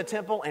goes in the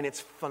temple, and it's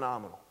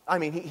phenomenal. I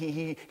mean,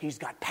 he's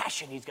got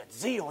passion, he's got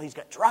zeal, he's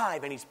got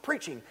drive, and he's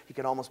preaching. He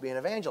could almost be an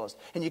evangelist.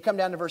 And you come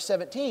down to verse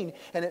 17,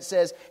 and it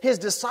says, his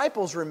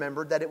disciples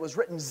remembered that it was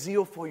written,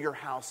 "Zeal for your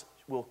house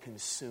will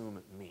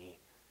consume me."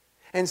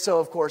 And so,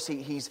 of course,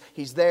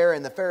 he's there,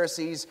 and the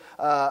Pharisees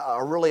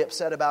are really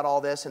upset about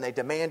all this, and they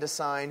demand a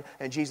sign,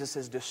 and Jesus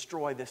says,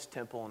 "Destroy this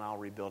temple, and I'll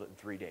rebuild it in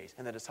 3 days."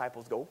 And the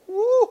disciples go,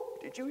 "Woo,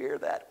 did you hear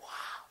that? Wow,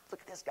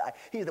 look at this guy.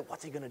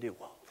 What's he going to do?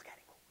 Whoa, look at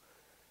him."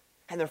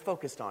 And they're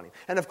focused on him.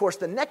 And, of course,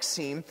 the next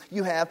scene,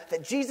 you have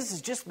that Jesus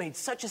has just made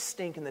such a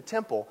stink in the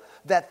temple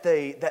that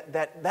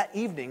that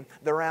evening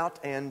they're out,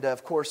 and,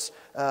 of course,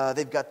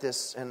 they've got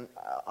this, and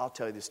I'll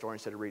tell you the story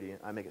instead of reading it.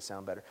 I make it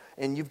sound better.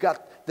 And you've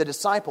got the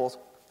disciples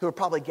who are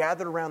probably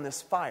gathered around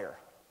this fire.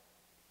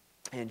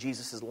 And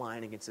Jesus is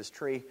lying against this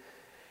tree.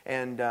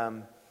 And,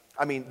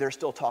 they're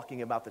still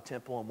talking about the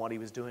temple and what he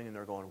was doing. And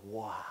they're going,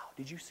 "Wow,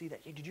 did you see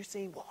that? Did you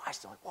see him? Whoa, I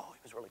saw him. Whoa, he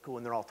was really cool."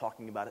 And they're all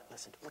talking about it.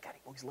 "Listen, look at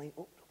him. Oh, he's laying.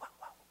 Oh, wow,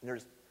 wow." And they're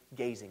just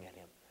gazing at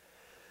him.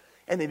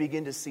 And they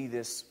begin to see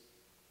this.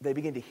 They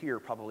begin to hear,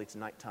 probably it's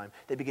nighttime,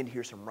 they begin to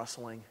hear some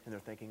rustling. And they're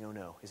thinking, "Oh,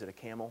 no. Is it a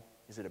camel?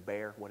 Is it a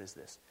bear? What is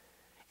this?"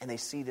 And they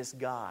see this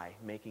guy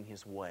making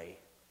his way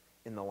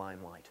in the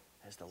limelight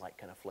as the light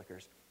kind of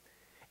flickers.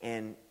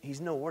 And he's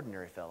no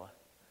ordinary fella.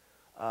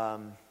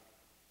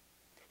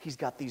 He's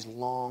got these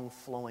long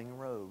flowing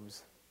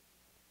robes.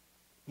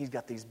 He's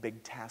got these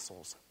big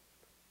tassels.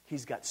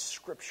 He's got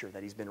scripture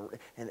that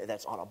and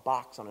that's on a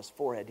box on his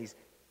forehead. He's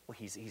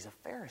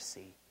a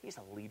Pharisee. He's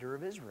a leader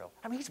of Israel.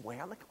 He's way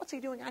out. What's he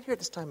doing out here at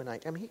this time of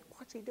night?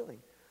 What's he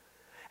doing?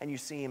 And you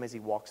see him as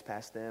he walks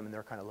past them, and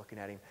they're kind of looking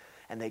at him.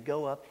 And they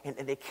go up, and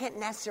they can't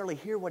necessarily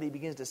hear what he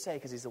begins to say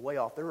because he's way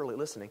off. They're really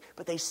listening.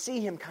 But they see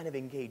him kind of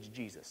engage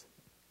Jesus.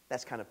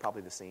 That's kind of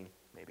probably the scene,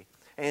 maybe.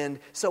 And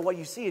so what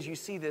you see is you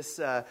see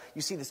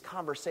this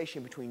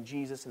conversation between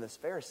Jesus and this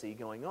Pharisee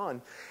going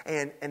on.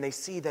 And they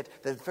see that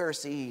the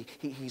Pharisee,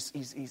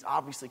 he's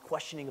obviously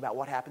questioning about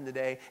what happened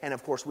today. And,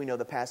 of course, we know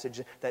the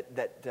passage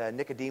that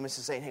Nicodemus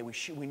is saying, "Hey,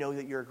 we know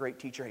that you're a great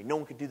teacher. Hey, no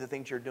one could do the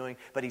things you're doing."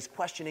 But he's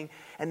questioning.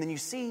 And then you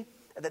see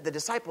that the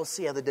disciples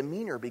see how the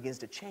demeanor begins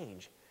to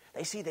change.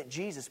 They see that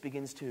Jesus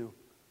begins to,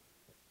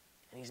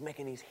 and he's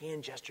making these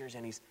hand gestures,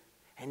 and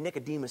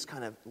Nicodemus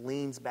kind of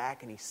leans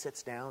back and he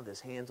sits down with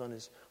his hands on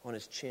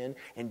his chin,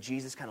 and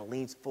Jesus kind of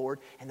leans forward,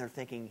 and they're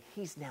thinking,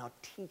 he's now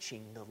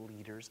teaching the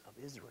leaders of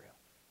Israel.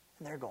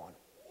 And they're going,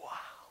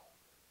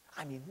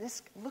 "Wow.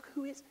 Look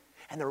who is."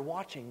 And they're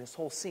watching this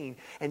whole scene,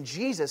 and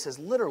Jesus has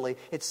literally,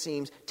 it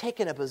seems,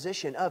 taken a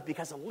position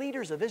because the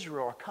leaders of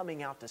Israel are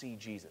coming out to see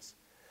Jesus.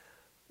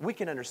 We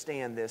can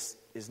understand this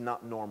is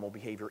not normal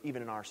behavior,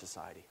 even in our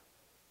society.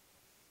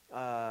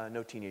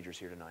 No teenagers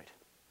here tonight.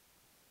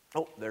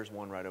 Oh, there's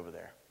one right over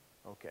there.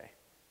 Okay.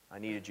 I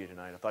needed you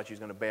tonight. I thought you was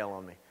going to bail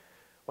on me.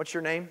 What's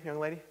your name, young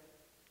lady?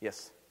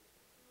 Yes.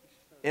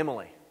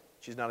 Emily.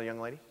 She's not a young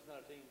lady? She's not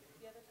a teen.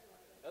 Yeah,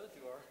 the other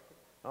two are.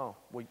 Oh,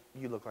 well,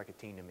 you look like a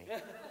teen to me.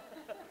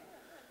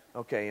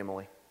 Okay,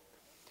 Emily.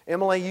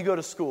 Emily, you go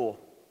to school.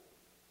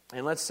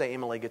 And let's say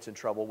Emily gets in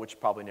trouble, which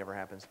probably never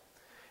happens.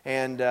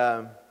 And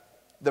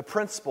the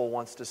principal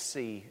wants to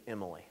see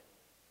Emily.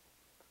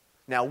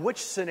 Now,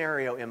 which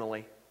scenario,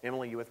 Emily?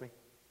 Emily, you with me?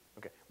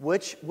 Okay.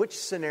 Which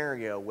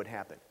scenario would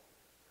happen?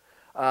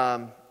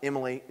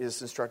 Emily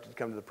is instructed to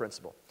come to the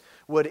principal.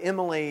 Would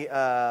Emily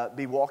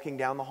be walking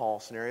down the hall,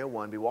 scenario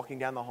one, be walking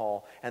down the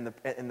hall, and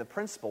the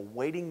principal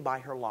waiting by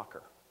her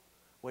locker,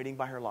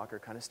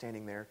 kind of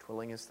standing there,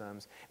 twiddling his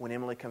thumbs. When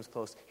Emily comes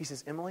close, he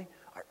says, Emily,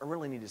 I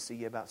really need to see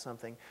you about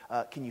something.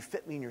 Can you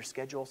fit me in your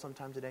schedule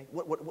sometime today?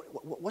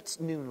 What's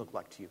noon look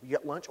like to you? You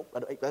got lunch?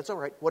 Oh, that's all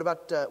right. What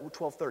about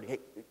 12:30? Hey,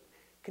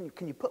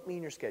 can you put me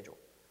in your schedule?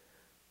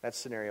 That's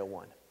scenario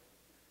one.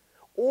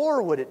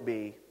 Or would it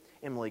be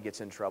Emily gets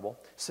in trouble?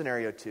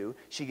 Scenario two,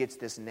 she gets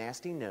this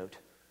nasty note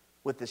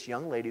with this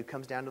young lady who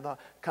comes down to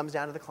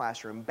the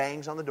classroom,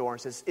 bangs on the door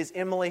and says, is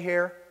Emily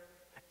here?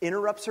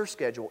 Interrupts her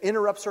schedule,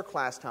 interrupts her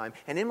class time,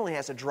 and Emily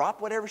has to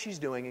drop whatever she's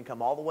doing and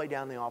come all the way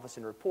down to the office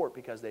and report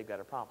because they've got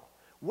a problem.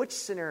 Which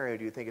scenario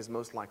do you think is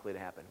most likely to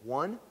happen?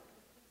 One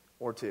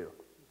or two?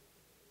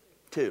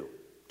 Two.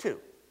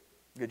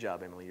 Good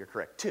job, Emily. You're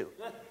correct. Two.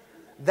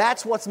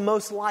 That's what's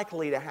most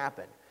likely to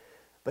happen.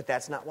 But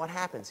that's not what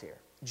happens here.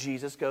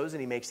 Jesus goes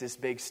and he makes this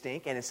big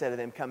stink, and instead of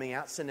them coming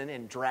out, sending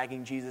and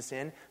dragging Jesus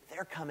in,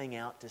 they're coming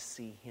out to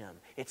see him.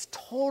 It's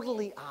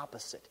totally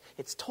opposite.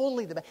 It's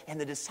totally and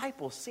the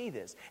disciples see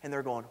this, and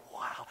they're going,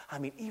 wow. I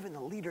mean, even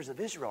the leaders of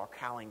Israel are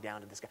cowling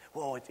down to this guy.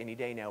 Whoa, it's any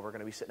day now. We're going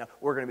to be sitting up.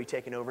 We're going to be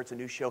taking over. It's a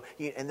new show.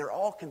 And they're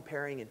all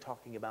comparing and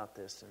talking about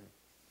this, and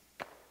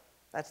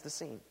that's the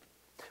scene.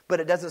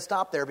 But it doesn't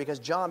stop there, because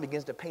John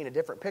begins to paint a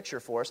different picture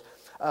for us.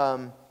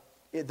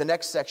 The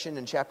next section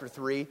in chapter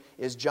 3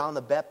 is John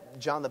the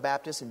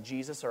Baptist and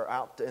Jesus are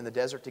out in the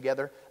desert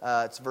together.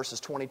 It's verses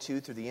 22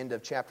 through the end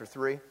of chapter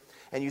 3.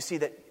 And you see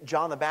that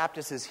John the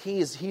Baptist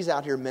he's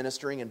out here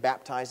ministering and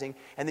baptizing.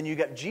 And then you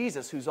got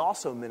Jesus, who's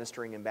also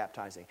ministering and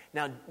baptizing.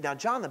 Now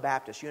John the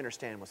Baptist, you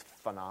understand, was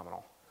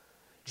phenomenal.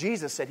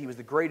 Jesus said he was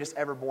the greatest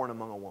ever born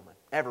among a woman.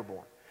 Ever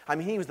born. I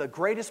mean, he was the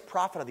greatest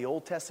prophet of the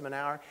Old Testament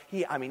hour.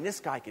 This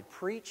guy could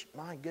preach.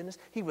 My goodness.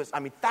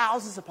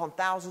 Thousands upon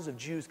thousands of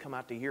Jews come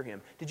out to hear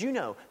him. Did you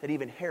know that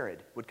even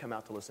Herod would come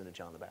out to listen to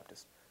John the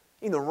Baptist?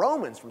 Even the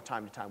Romans from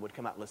time to time would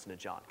come out and listen to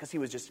John, because he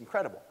was just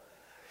incredible.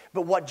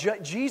 But what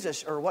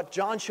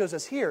John shows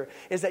us here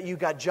is that you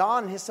got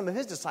John and some of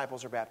his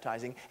disciples are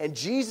baptizing, and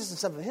Jesus and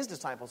some of his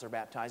disciples are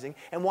baptizing.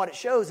 And what it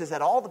shows is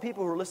that all the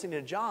people who are listening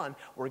to John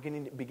were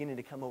beginning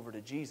to come over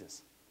to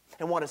Jesus.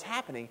 And what is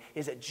happening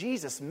is that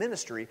Jesus'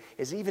 ministry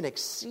is even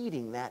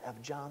exceeding that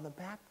of John the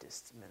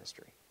Baptist's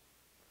ministry.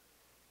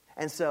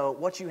 And so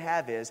what you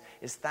have is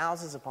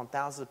thousands upon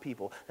thousands of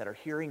people that are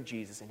hearing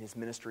Jesus, and his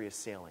ministry is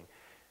sailing.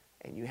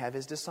 And you have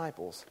his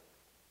disciples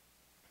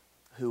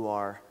who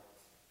are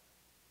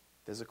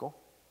physical,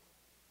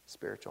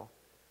 spiritual.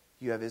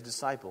 You have his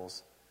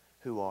disciples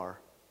who are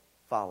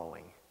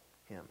following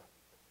him.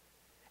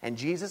 And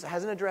Jesus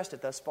hasn't addressed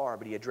it thus far,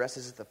 but he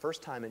addresses it the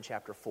first time in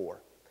chapter 4.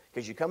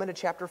 Because you come into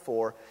chapter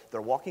 4,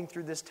 they're walking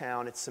through this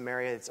town. It's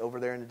Samaria. It's over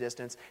there in the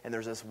distance. And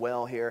there's this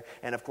well here.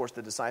 And, of course,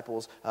 the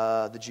disciples,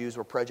 the Jews,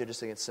 were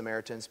prejudiced against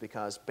Samaritans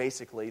because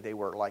basically they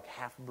were like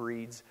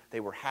half-breeds. They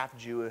were half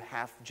Jew,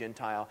 half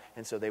Gentile.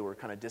 And so they were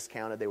kind of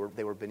discounted. They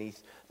were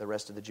beneath the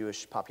rest of the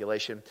Jewish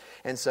population.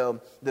 And so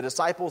the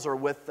disciples are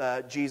with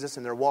Jesus,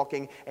 and they're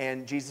walking.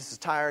 And Jesus is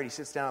tired. He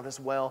sits down at this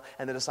well.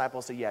 And the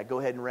disciples say, yeah, go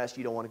ahead and rest.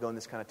 You don't want to go in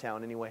this kind of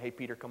town anyway. Hey,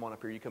 Peter, come on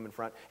up here. You come in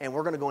front. And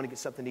we're going to go in and get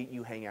something to eat.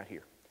 You hang out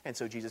here. And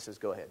so Jesus says,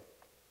 go ahead.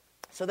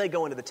 So they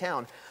go into the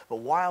town, but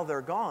while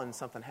they're gone,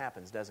 something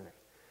happens, doesn't it?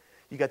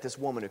 You got this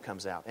woman who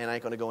comes out, and I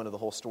ain't going to go into the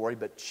whole story,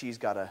 but she's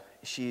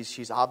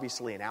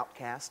obviously an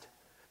outcast,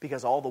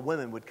 because all the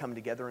women would come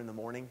together in the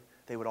morning.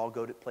 They would all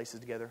go to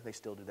places together. They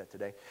still do that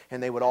today.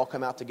 And they would all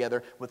come out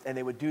together, and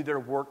they would do their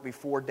work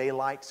before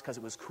daylight because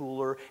it was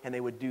cooler, and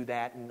they would do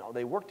that, and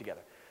they worked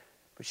together.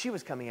 But she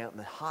was coming out in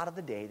the hot of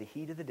the day, the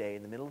heat of the day,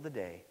 in the middle of the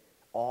day,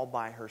 all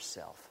by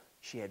herself.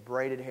 She had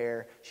braided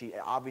hair. She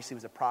obviously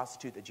was a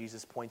prostitute that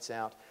Jesus points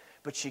out.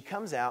 But she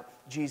comes out.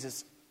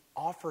 Jesus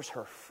offers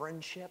her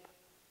friendship.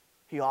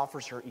 He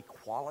offers her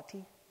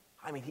equality.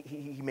 I mean,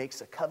 he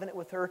makes a covenant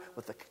with her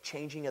with the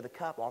changing of the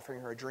cup,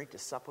 offering her a drink to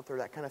sup with her,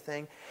 that kind of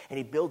thing. And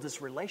he builds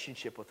this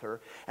relationship with her.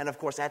 And, of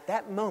course, at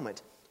that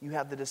moment, you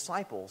have the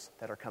disciples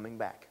that are coming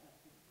back.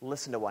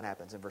 Listen to what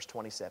happens in verse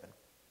 27.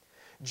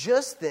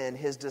 Just then,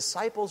 his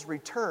disciples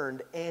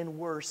returned and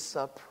were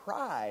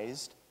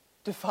surprised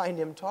to find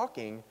him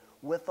talking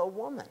with a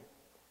woman.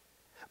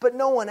 But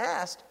no one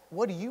asked,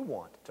 what do you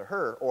want, to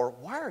her, or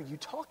why are you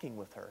talking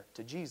with her,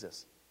 to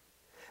Jesus?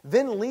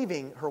 Then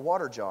leaving her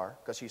water jar,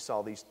 because she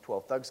saw these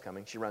 12 thugs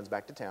coming, she runs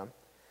back to town.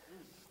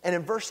 And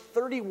in verse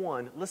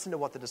 31, listen to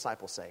what the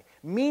disciples say.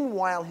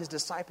 Meanwhile, his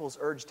disciples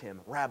urged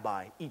him,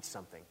 Rabbi, eat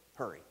something.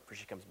 Hurry, for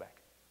she comes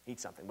back. Eat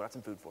something. We got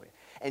some food for you.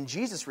 And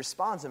Jesus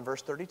responds in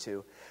verse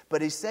 32,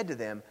 but he said to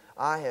them,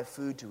 I have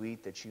food to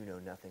eat that you know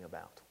nothing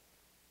about.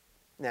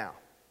 Now,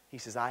 he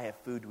says, I have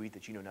food to eat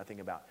that you know nothing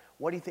about.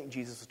 What do you think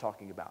Jesus was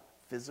talking about?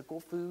 Physical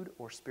food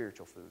or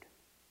spiritual food?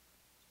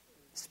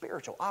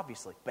 spiritual,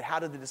 obviously. But how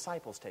did the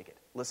disciples take it?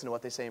 Listen to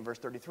what they say in verse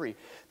 33.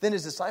 Then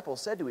his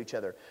disciples said to each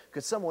other,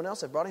 could someone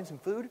else have brought him some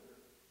food?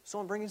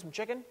 Someone bring him some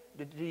chicken?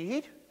 Did he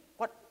eat?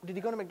 What? Did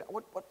he go to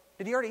McDonald's? What?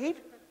 Did he already eat?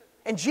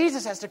 And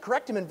Jesus has to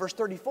correct him in verse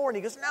 34, and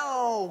he goes,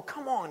 no,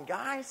 come on,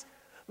 guys.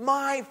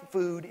 My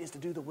food is to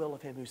do the will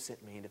of him who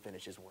sent me and to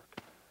finish his work.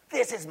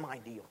 This is my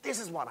deal. This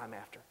is what I'm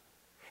after.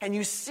 And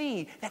you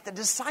see that the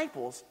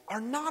disciples are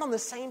not on the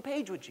same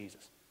page with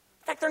Jesus.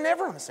 In fact, they're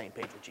never on the same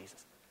page with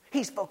Jesus.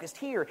 He's focused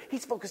here.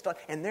 He's focused on,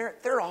 and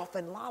they're off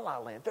in la-la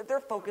land. They're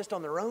focused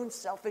on their own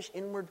selfish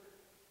inward.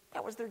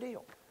 That was their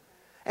deal.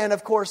 And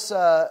of course,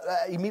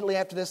 immediately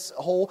after this,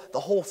 the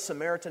whole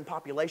Samaritan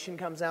population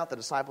comes out. The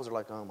disciples are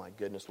like, oh my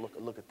goodness,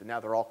 look at now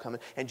they're all coming.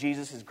 And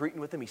Jesus is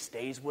greeting with them. He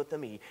stays with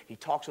them. He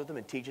talks with them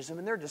and teaches them.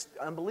 And they're just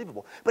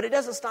unbelievable. But it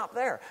doesn't stop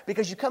there.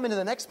 Because you come into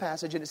the next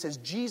passage and it says,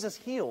 Jesus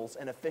heals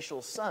an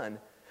official's son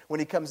when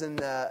he comes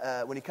into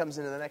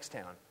the next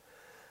town.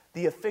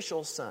 The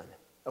official's son.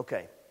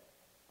 Okay.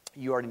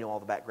 You already know all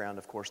the background,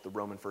 of course, the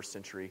Roman first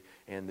century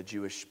and the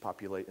Jewish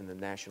population and the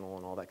national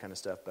and all that kind of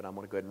stuff. But I'm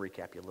going to go ahead and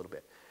recap you a little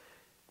bit.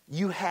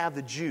 You have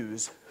the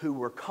Jews who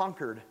were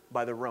conquered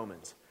by the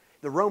Romans.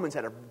 The Romans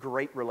had a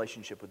great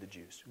relationship with the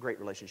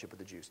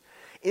Jews.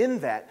 In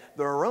that,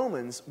 the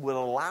Romans would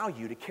allow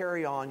you to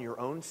carry on your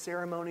own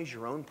ceremonies,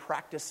 your own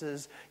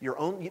practices,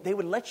 they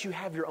would let you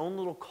have your own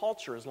little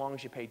culture as long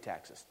as you paid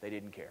taxes. They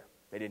didn't care.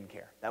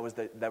 That was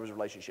the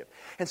relationship.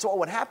 And so what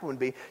would happen would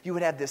be you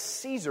would have this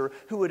Caesar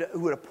who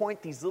would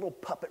appoint these little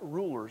puppet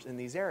rulers in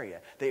these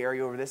area. The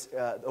area over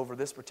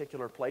this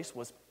particular place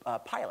was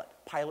Pilate.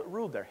 Pilate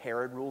ruled there.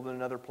 Herod ruled in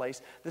another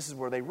place. This is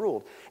where they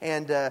ruled.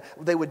 And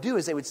what they would do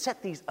is they would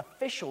set these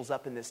officials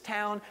up in this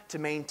town to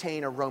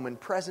maintain a Roman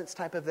presence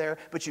type of there.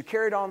 But you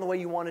carried on the way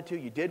you wanted to.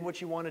 You did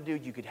what you wanted to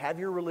do. You could have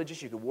your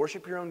religious. You could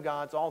worship your own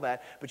gods, all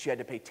that. But you had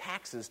to pay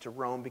taxes to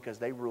Rome because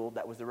they ruled.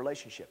 That was the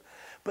relationship.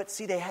 But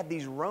see, they had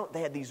these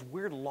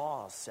weird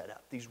laws set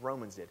up, these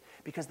Romans did,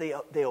 because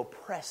they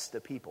oppressed the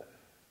people.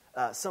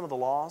 Some of the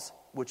laws,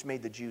 which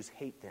made the Jews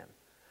hate them.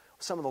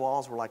 Some of the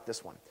laws were like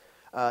this one.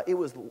 It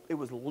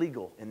was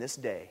legal in this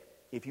day,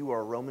 if you were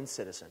a Roman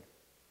citizen,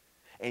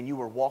 and you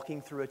were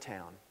walking through a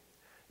town,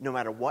 no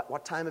matter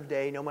what time of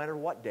day, no matter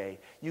what day,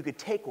 you could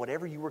take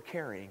whatever you were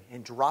carrying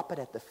and drop it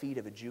at the feet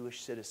of a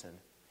Jewish citizen,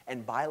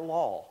 and by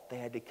law, they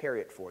had to carry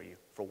it for you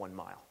for 1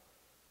 mile.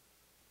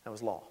 That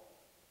was law.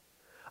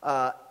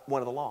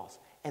 One of the laws.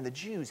 And the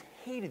Jews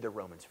hated the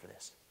Romans for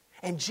this.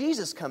 And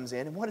Jesus comes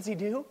in, and what does he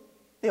do?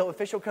 The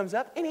official comes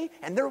up,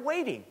 and they're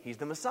waiting. He's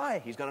the Messiah.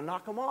 He's going to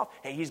knock them off.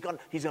 And he's going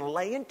to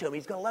lay into him.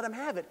 He's going to let him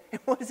have it.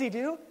 And what does he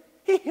do?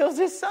 He heals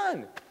his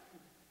son.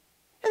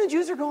 And the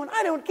Jews are going,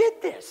 I don't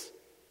get this.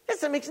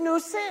 This makes no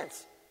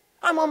sense.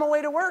 I'm on my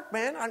way to work,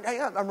 man.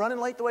 I'm running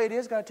late the way it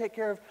is. Got to take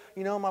care of,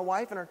 my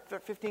wife and her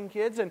 15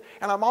 kids. And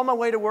I'm on my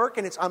way to work,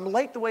 and I'm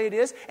late the way it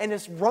is. And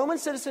this Roman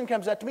citizen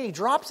comes up to me. He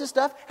drops his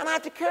stuff, and I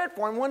have to carry it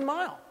for him 1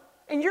 mile.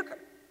 And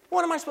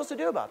what am I supposed to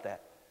do about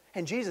that?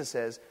 And Jesus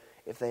says,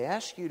 if they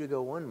ask you to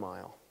go 1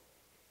 mile,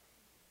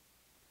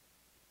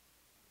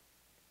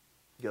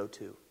 go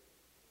 2.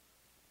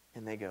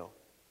 And they go,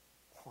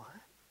 what?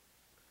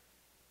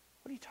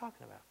 What are you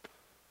talking about?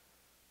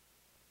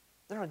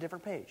 They're on a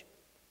different page.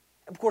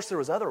 Of course, there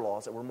was other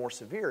laws that were more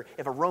severe.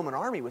 If a Roman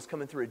army was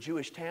coming through a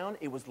Jewish town,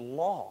 it was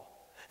law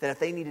that if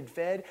they needed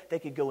fed, they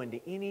could go into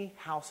any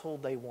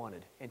household they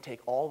wanted and take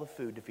all the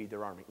food to feed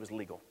their army. It was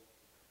legal.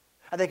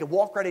 And they could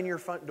walk right in your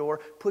front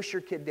door, push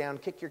your kid down,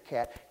 kick your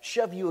cat,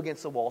 shove you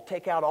against the wall,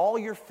 take out all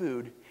your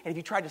food, and if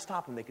you tried to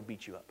stop them, they could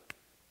beat you up.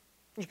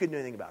 You couldn't do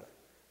anything about it.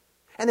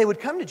 And they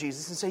would come to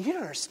Jesus and say, you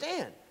don't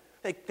understand.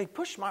 They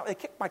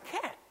kick my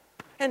cat,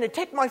 and they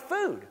take my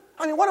food.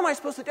 I mean, what am I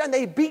supposed to do? And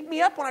they beat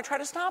me up when I try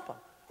to stop them.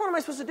 What am I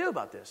supposed to do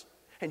about this?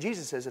 And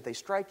Jesus says, if they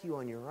strike you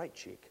on your right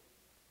cheek,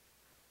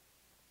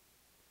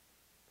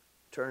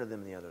 turn to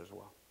them the other as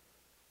well.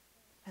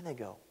 And they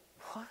go,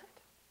 what?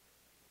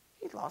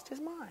 He's lost his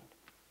mind.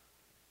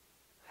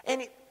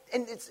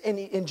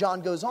 And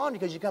John goes on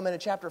because you come into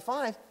chapter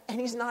 5 and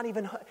he's not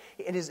even,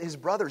 and his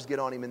brothers get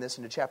on him in this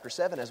into chapter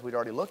 7 as we'd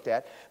already looked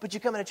at. But you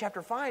come into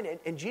chapter 5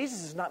 and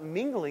Jesus is not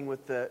mingling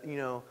with the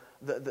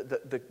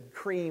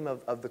cream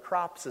of the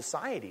crop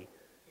society.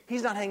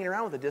 He's not hanging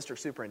around with the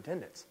district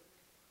superintendents.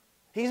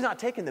 He's not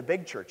taking the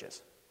big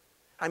churches.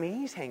 I mean,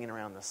 he's hanging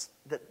around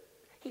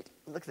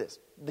look at this,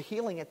 the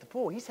healing at the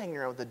pool. He's hanging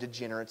around with the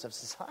degenerates of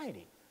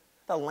society.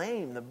 The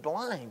lame, the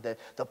blind,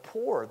 the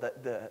poor,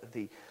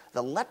 the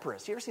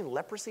leprous. You ever seen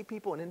leprosy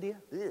people in India?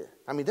 Ugh.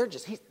 I mean,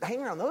 he's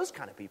hanging around those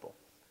kind of people.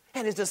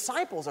 And his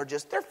disciples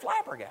they're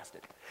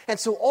flabbergasted. And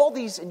so all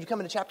these, and you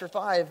come into chapter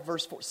 5,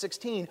 verse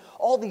 16,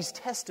 all these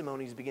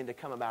testimonies begin to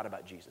come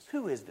about Jesus.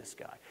 Who is this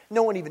guy?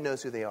 No one even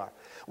knows who they are.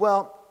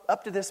 Well,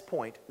 up to this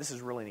point, this is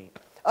really neat.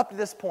 Up to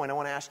this point, I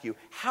want to ask you,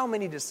 how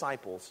many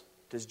disciples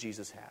does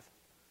Jesus have?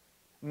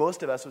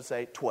 Most of us would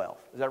say 12.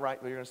 Is that right,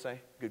 what you're going to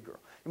say? Good girl.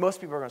 Most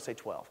people are going to say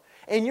 12.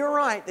 And you're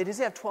right, they just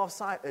have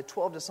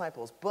 12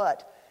 disciples,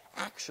 but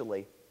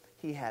actually,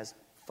 he has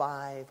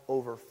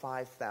over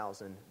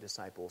 5,000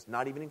 disciples,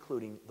 not even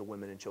including the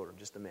women and children,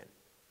 just the men.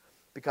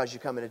 Because you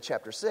come into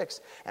chapter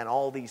 6, and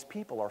all these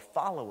people are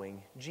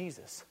following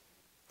Jesus.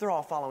 They're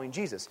all following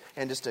Jesus.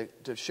 And just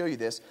to show you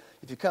this,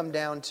 if you come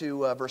down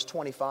to verse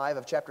 25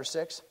 of chapter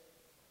 6,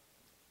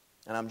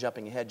 and I'm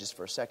jumping ahead just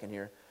for a second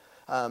here,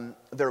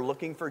 they're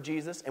looking for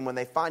Jesus, and when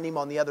they find him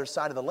on the other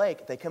side of the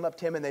lake, they come up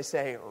to him and they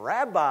say,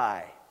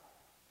 Rabbi,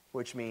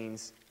 which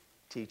means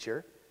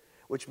teacher,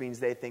 which means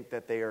they think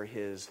that they are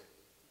his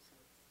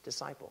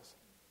disciples.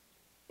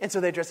 And so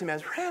they address him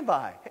as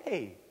Rabbi.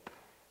 Hey,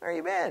 where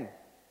you been?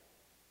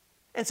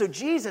 And so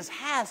Jesus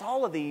has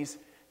all of these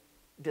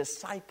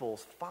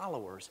disciples,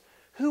 followers,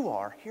 who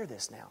are, hear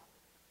this now,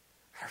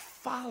 they're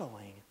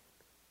following,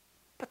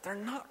 but they're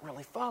not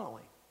really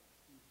following.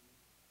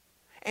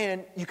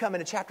 And you come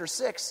into chapter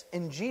 6,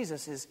 and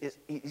Jesus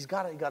he's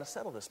got to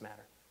settle this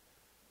matter.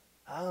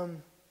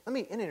 Let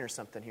me enter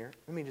something here.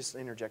 Let me just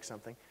interject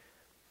something.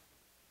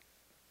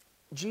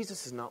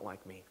 Jesus is not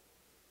like me.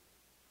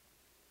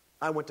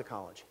 I went to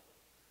college.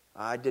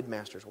 I did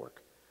master's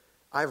work.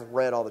 I've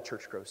read all the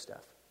Church Grove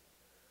stuff.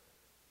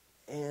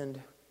 And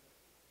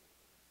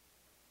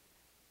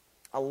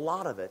a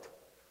lot of it,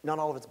 not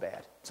all of it's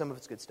bad. Some of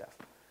it's good stuff.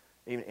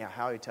 Even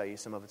how I tell you,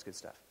 some of it's good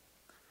stuff.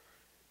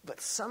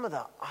 But some of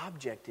the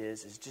object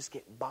is just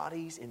get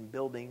bodies in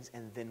buildings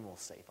and then we'll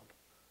save them.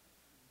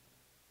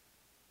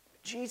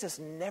 Jesus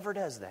never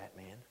does that,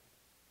 man.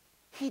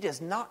 He does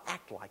not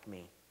act like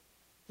me.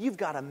 You've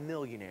got a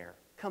millionaire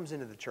comes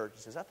into the church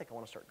and says, I think I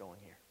want to start going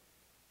here.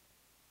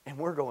 And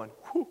we're going,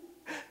 whew,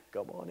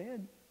 come on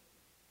in.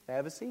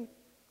 Have a seat.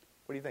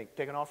 What do you think?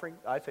 Take an offering?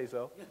 I'd say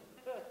so.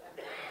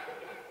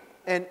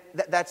 And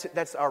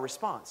that's our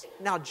response.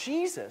 Now,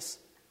 Jesus,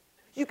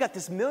 you've got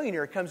this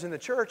millionaire who comes in the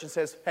church and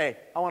says, hey,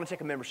 I want to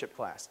take a membership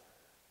class.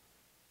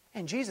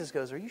 And Jesus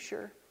goes, are you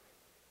sure?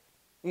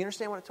 You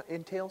understand what it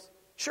entails?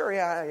 Sure,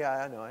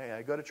 yeah, I know.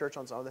 I go to church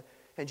on Sunday.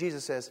 And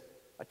Jesus says,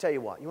 I tell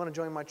you what, you want to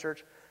join my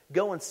church?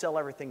 Go and sell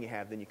everything you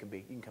have, then you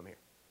can come here.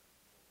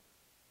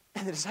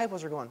 And the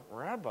disciples are going,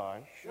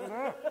 Rabbi, shut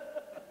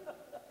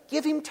up.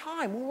 Give him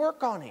time. We'll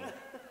work on him.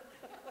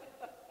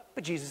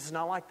 But Jesus is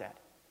not like that.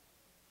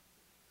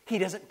 He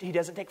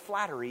doesn't take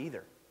flattery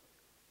either.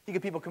 You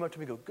get people come up to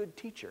me and go, good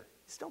teacher.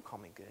 He says, don't call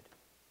me good.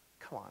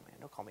 Come on, man,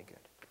 don't call me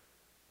good.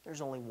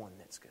 There's only one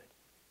that's good.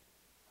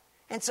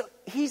 And so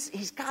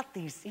he's got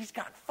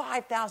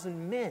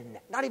 5,000 men,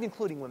 not even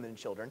including women and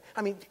children.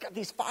 I mean, he's got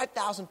these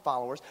 5,000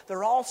 followers.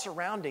 They're all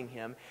surrounding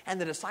him,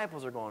 and the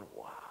disciples are going,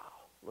 wow,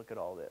 look at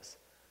all this.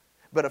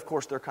 But of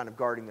course, they're kind of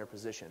guarding their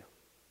position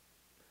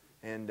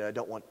and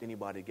don't want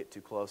anybody to get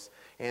too close.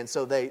 And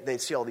so they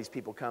see all these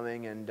people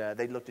coming, and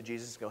they look to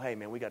Jesus and go, hey,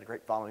 man, we got a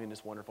great following, and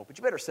it's wonderful. But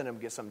you better send them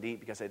to get something to eat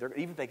because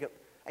even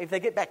if they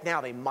get back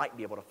now, they might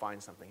be able to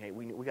find something. Hey,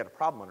 we got a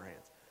problem on our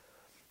hands.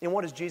 And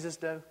what does Jesus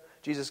do?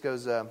 Jesus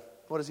goes,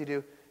 what does he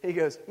do? He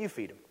goes, you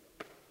feed them.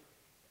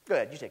 Go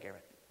ahead, you take care of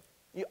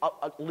it.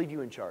 I'll leave you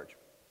in charge.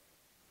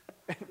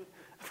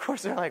 Of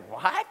course, they're like,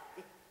 what?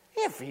 You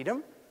can't feed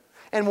them.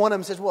 And one of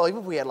them says, well, even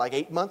if we had like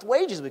 8-month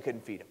wages, we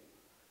couldn't feed them.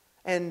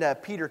 And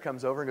Peter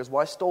comes over and goes,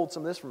 well, I stole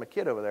some of this from a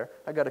kid over there.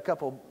 I got a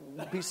couple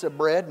pieces of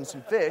bread and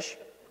some fish.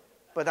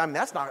 But I mean,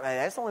 that's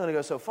only going to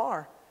go so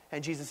far.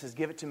 And Jesus says,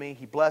 give it to me.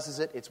 He blesses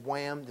it. It's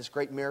wham, this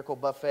great miracle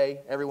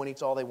buffet. Everyone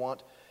eats all they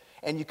want.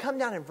 And you come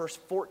down in verse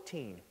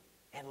 14,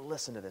 and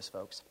listen to this,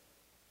 folks.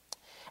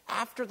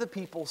 After the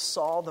people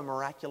saw the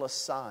miraculous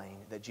sign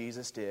that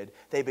Jesus did,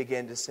 they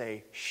began to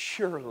say,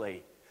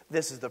 surely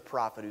this is the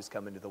prophet who's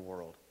come into the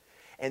world.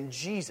 And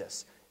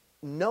Jesus,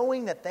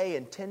 knowing that they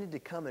intended to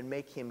come and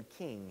make him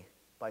king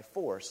by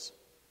force,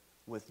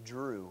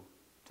 withdrew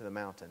to the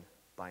mountain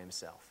by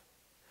himself.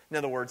 In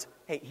other words,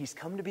 hey, he's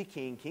come to be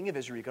king, king of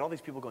Israel. You got all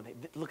these people going, hey,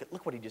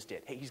 look what he just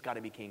did. Hey, he's got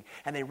to be king.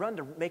 And they run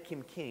to make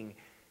him king.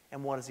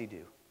 And what does he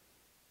do?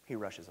 He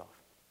rushes off.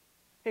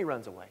 He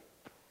runs away.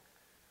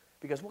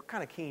 Because what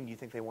kind of king do you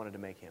think they wanted to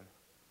make him?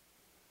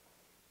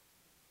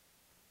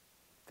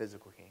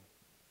 Physical king.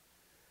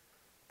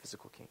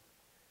 Physical king.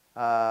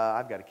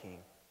 I've got a king.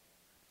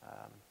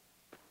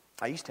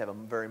 I used to have a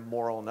very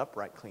moral and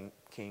upright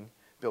king,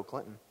 Bill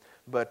Clinton.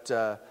 But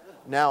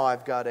now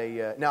I've got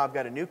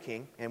a new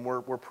king, and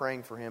we're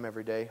praying for him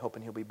every day,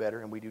 hoping he'll be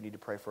better. And we do need to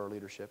pray for our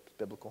leadership. It's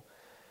biblical.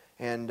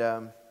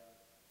 And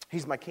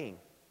he's my king,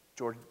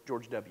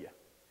 George W.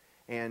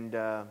 And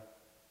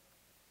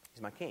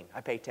he's my king.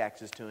 I pay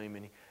taxes to him,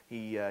 and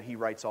he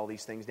writes all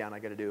these things down I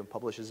got to do and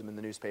publishes them in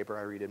the newspaper.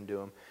 I read them, do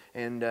them.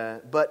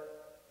 And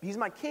but he's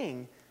my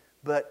king.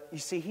 But you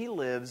see, he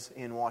lives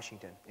in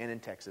Washington and in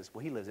Texas.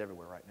 Well, he lives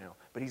everywhere right now,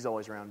 but he's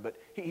always around. But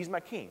he's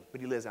my king,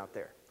 but he lives out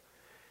there.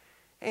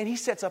 And he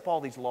sets up all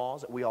these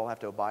laws that we all have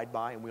to abide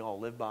by and we all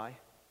live by.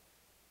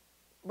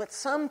 But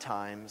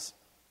sometimes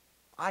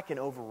I can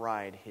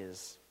override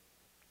his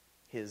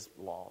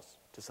laws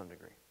to some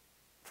degree.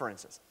 For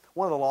instance,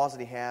 one of the laws that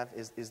he has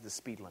is the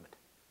speed limit.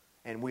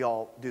 And we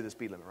all do the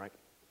speed limit, right?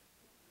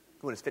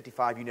 When it's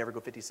 55, you never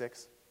go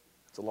 56.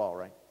 It's a law,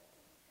 right?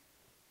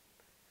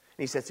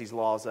 And he sets these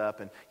laws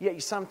up, and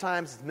yet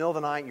sometimes it's the middle of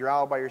the night, you're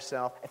out by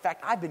yourself. In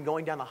fact, I've been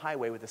going down the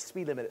highway with a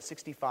speed limit at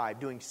 65,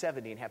 doing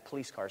 70, and have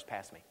police cars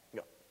pass me.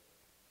 You go,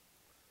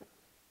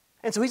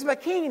 And so he's my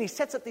king and he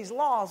sets up these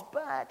laws,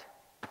 but,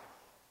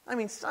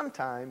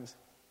 sometimes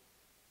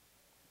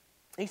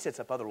he sets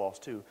up other laws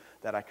too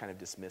that I kind of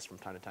dismiss from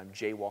time to time.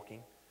 Jaywalking.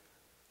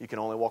 You can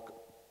only walk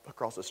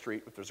across the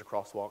street if there's a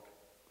crosswalk.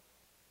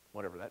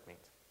 Whatever that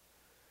means.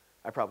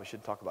 I probably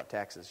shouldn't talk about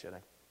taxes, should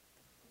I?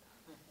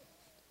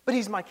 But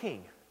he's my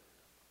king.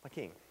 My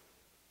king.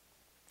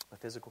 A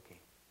physical king.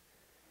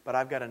 But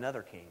I've got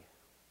another king.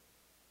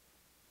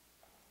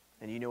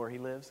 And you know where he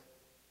lives?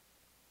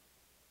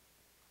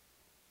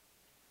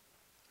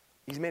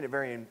 He's made it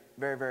very,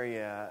 very, very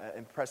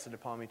impressive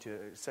upon me to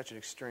such an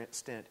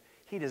extent.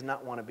 He does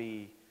not want to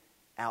be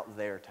out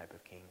there type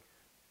of king.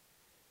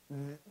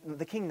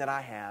 The king that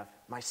I have,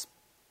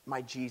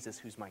 my Jesus,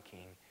 who's my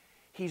king,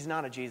 he's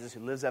not a Jesus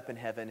who lives up in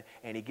heaven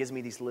and he gives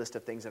me these list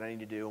of things that I need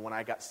to do. And when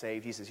I got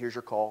saved, he says, here's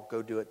your call.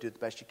 Go do it. Do it the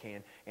best you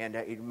can. And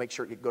make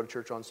sure you go to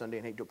church on Sunday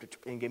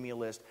and give me a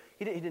list.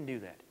 He didn't do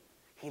that.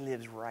 He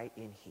lives right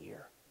in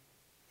here.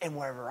 And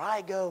wherever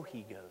I go,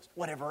 he goes.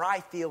 Whatever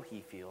I feel,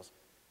 he feels.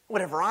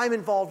 Whatever I'm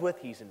involved with,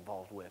 he's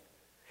involved with.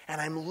 And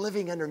I'm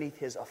living underneath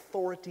his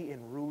authority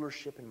and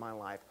rulership in my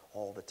life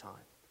all the time.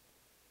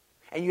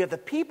 And you have the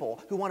people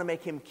who want to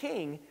make him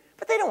king,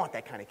 but they don't want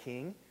that kind of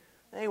king.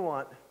 They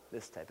want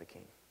this type of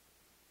king.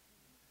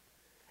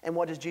 And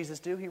what does Jesus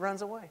do? He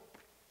runs away.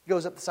 He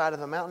goes up the side of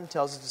the mountain,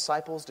 tells his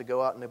disciples to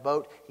go out in a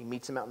boat. He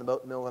meets them out in the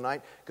boat in the middle of the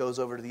night, goes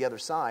over to the other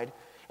side.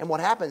 And what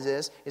happens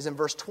is in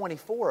verse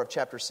 24 of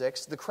chapter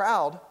 6, the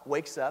crowd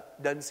wakes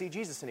up, doesn't see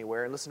Jesus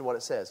anywhere, and listen to what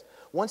it says.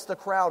 Once the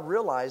crowd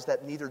realized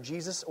that neither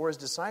Jesus or his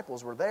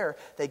disciples were there,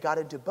 they got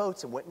into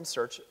boats and went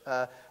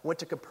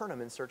to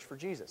Capernaum in search for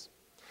Jesus.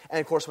 And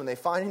of course, when they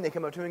find him, they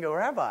come up to him and go,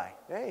 Rabbi,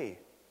 hey,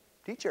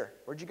 teacher,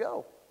 where'd you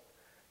go?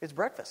 It's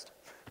breakfast.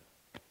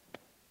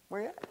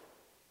 Where you at?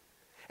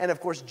 And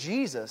of course,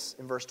 Jesus,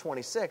 in verse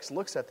 26,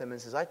 looks at them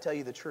and says, I tell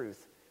you the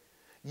truth.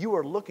 You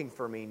are looking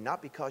for me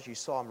not because you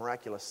saw a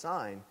miraculous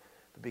sign,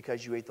 but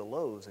because you ate the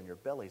loaves and your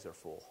bellies are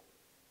full.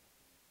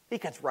 He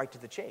cuts right to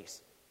the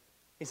chase.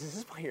 He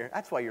says,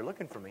 that's why you're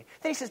looking for me.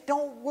 Then he says,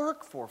 don't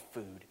work for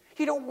food.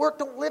 You don't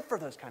live for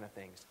those kind of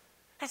things.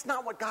 That's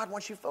not what God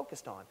wants you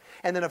focused on.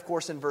 And then, of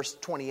course, in verse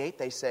 28,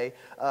 they say,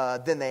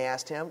 then they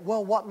asked him,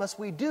 well, what must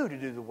we do to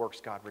do the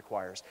works God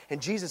requires? And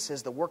Jesus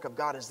says, the work of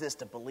God is this,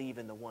 to believe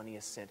in the one he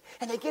has sent.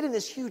 And they get in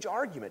this huge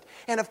argument.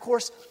 And, of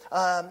course,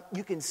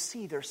 you can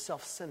see their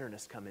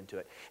self-centeredness come into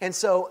it. And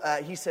so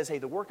he says, hey,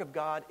 the work of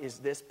God is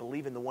this,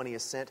 believe in the one he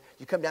has sent.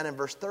 You come down in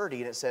verse 30,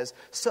 and it says,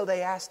 so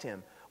they asked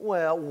him,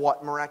 well,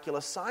 what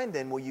miraculous sign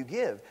then will you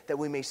give, that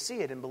we may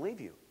see it and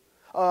believe you?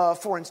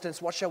 For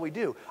instance, what shall we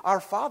do?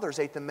 Our fathers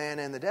ate the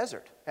manna in the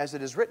desert. As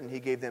it is written, he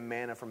gave them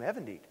manna from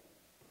heaven to eat.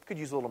 Could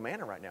use a little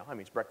manna right now.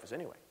 It's breakfast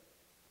anyway.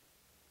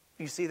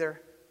 You see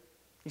their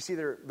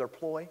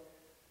ploy?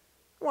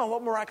 Well,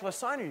 what miraculous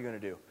sign are you going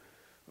to do?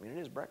 It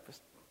is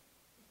breakfast.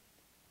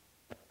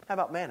 How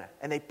about manna?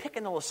 And they pick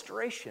an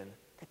illustration.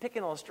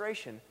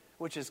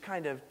 Which is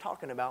kind of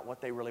talking about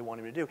what they really want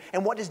him to do.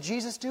 And what does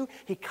Jesus do?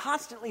 He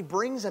constantly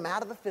brings them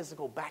out of the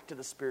physical back to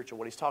the spiritual,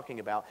 what he's talking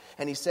about.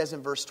 And he says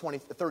in verse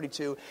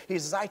 32, he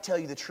says, I tell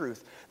you the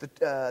truth,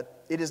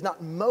 that it is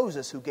not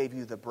Moses who gave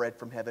you the bread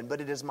from heaven,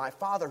 but it is my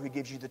Father who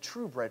gives you the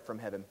true bread from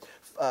heaven.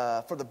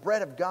 For the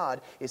bread of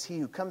God is he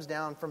who comes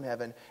down from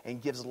heaven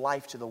and gives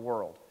life to the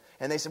world.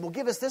 And they said, well,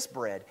 give us this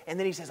bread. And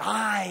then he says,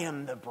 I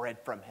am the bread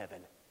from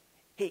heaven.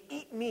 Hey,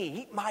 eat me,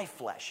 eat my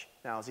flesh.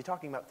 Now, is he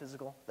talking about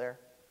physical there?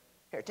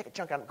 Here, take a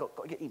chunk out and go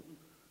eat.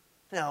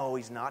 No,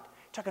 he's not.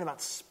 He's talking about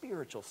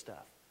spiritual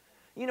stuff.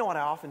 You know what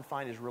I often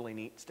find is really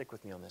neat? Stick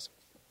with me on this.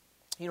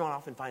 You know what I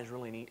often find is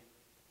really neat?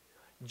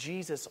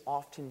 Jesus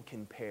often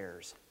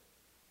compares.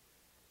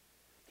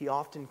 He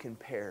often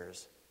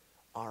compares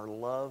our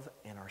love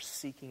and our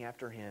seeking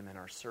after him and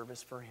our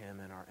service for him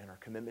and our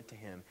commitment to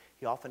him.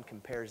 He often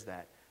compares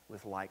that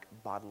with like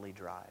bodily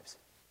drives.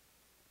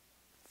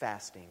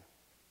 Fasting.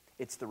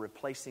 It's the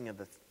replacing of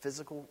the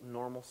physical,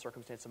 normal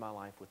circumstance of my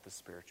life with the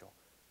spiritual.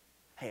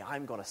 Hey,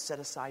 I'm going to set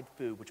aside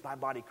food, which my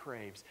body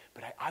craves,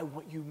 but I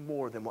want you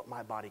more than what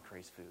my body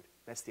craves food.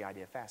 That's the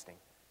idea of fasting.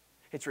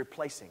 It's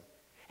replacing.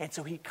 And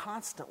so he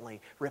constantly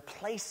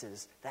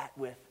replaces that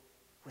with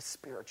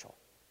spiritual.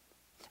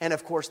 And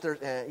of course,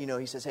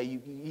 he says, hey,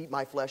 you eat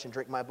my flesh and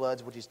drink my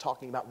blood, which he's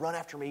talking about. Run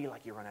after me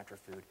like you run after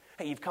food.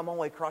 Hey, you've come all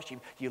the way across. You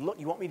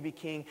want me to be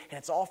king, and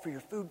it's all for your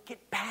food.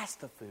 Get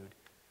past the food.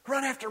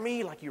 Run after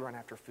me like you run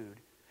after food.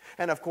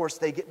 And of course,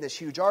 they get in this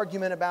huge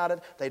argument about it.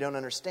 They don't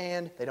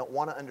understand. They don't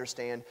want to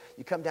understand.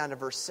 You come down to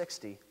verse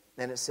 60,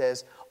 and it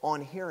says,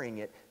 on hearing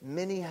it,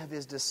 many of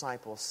his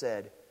disciples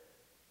said,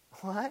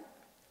 what?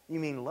 You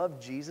mean love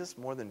Jesus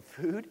more than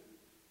food?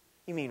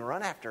 You mean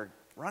run after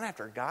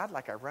God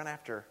like I run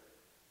after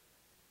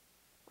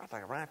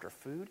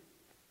food?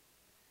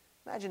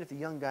 Imagine if the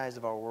young guys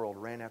of our world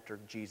ran after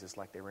Jesus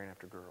like they ran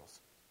after girls.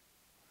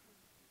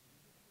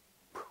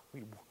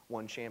 We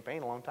won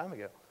champagne a long time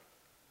ago.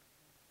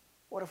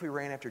 What if we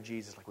ran after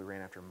Jesus like we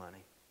ran after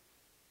money?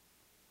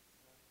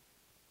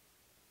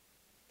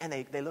 And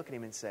they look at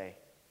him and say,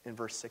 in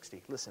verse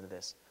 60, listen to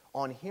this.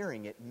 On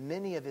hearing it,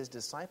 many of his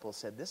disciples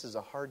said, this is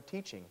a hard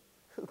teaching.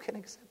 who can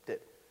accept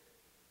it?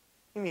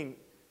 You mean,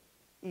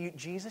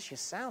 Jesus, you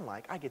sound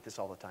like, I get this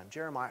all the time.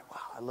 Jeremiah,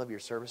 wow, I love your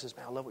services.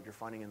 Man, I love what you're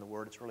finding in the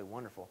Word. It's really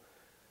wonderful.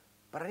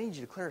 But I need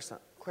you to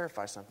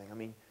clarify something. I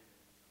mean,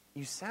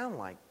 you sound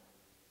like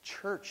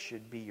church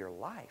should be your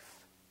life.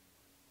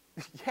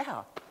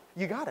 Yeah,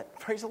 you got it.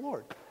 Praise the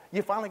Lord.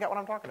 You finally got what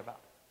I'm talking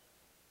about.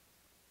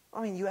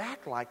 I mean, you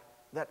act like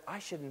that I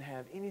shouldn't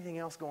have anything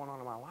else going on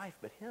in my life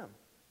but Him.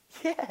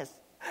 Yes,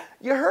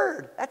 you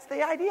heard. That's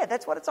the idea.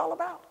 That's what it's all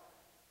about.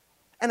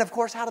 And of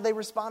course, how do they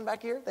respond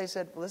back here? They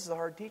said, well, this is a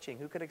hard teaching.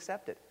 Who could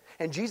accept it?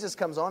 And Jesus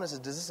comes on and says,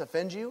 does this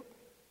offend you?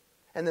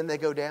 And then they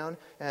go down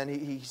and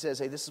he says,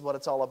 hey, this is what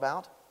it's all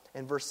about.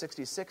 And verse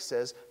 66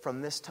 says,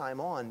 from this time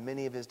on,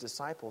 many of His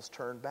disciples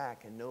turned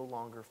back and no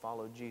longer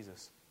followed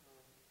Jesus.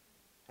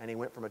 And He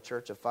went from a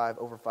church of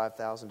over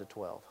 5,000 to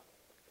 12.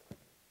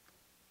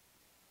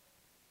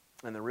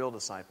 And the real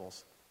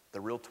disciples, the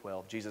real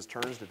 12, Jesus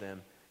turns to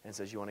them and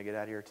says, you want to get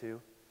out of here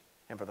too?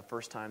 And for the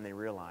first time they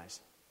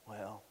realize,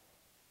 well,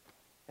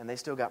 and they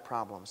still got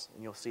problems,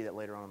 and you'll see that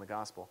later on in the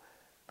gospel.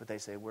 But they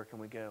say, where can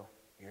we go?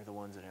 You're the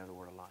ones that have the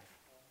word of life.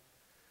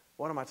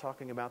 What am I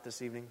talking about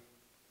this evening?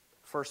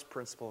 First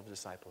principle of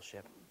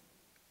discipleship.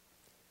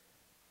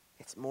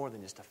 It's more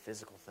than just a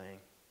physical thing.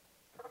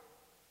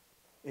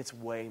 It's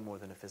way more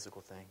than a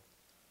physical thing.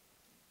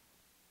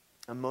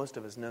 And most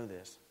of us know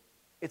this.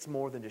 It's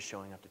more than just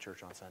showing up to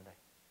church on Sunday.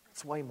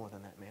 It's way more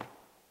than that, man.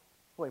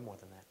 Way more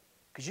than that.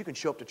 Because you can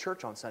show up to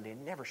church on Sunday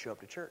and never show up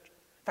to church.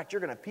 In fact,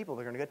 you're going to have people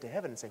that are going to get to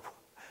heaven and say,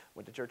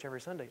 went to church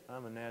every Sunday.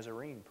 I'm a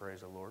Nazarene,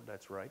 praise the Lord.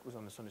 That's right. Was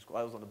on the Sunday school.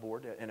 I was on the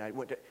board, and I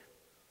went to...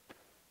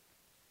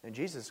 And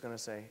Jesus is going to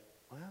say,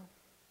 well,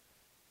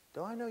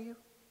 do I know you?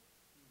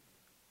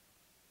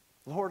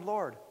 Lord,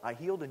 Lord, I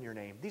healed in your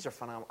name. These are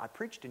phenomenal. I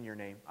preached in your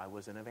name. I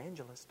was an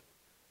evangelist.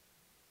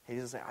 He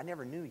doesn't say, I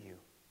never knew you.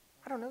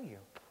 I don't know you.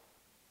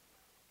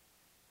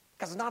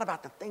 Because it's not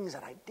about the things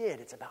that I did.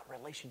 It's about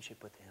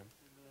relationship with Him.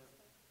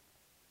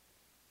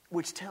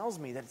 Which tells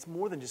me that it's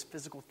more than just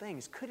physical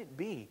things. Could it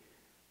be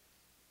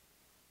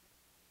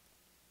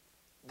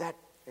that,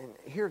 and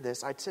hear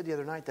this, I said the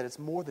other night that it's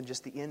more than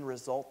just the end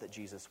result that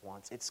Jesus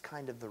wants. It's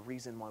kind of the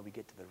reason why we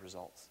get to the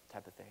results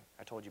type of thing.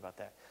 I told you about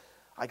that.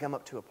 I come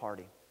up to a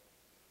party,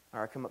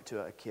 or I come up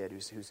to a kid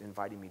who's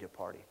inviting me to a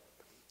party.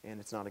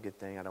 And it's not a good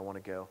thing. I don't want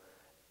to go.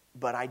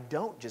 But I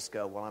don't just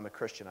go, well, I'm a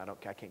Christian. I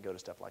can't go to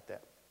stuff like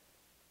that.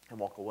 And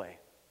walk away.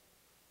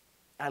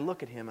 I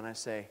look at him and I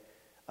say,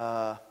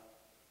 I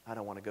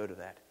don't want to go to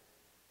that.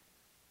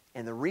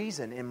 And the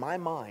reason in my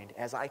mind,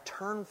 as I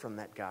turn from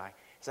that guy,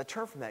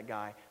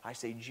 I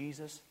say,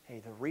 Jesus, hey,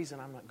 the reason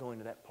I'm not going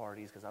to that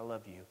party is because I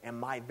love you. And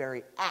my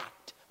very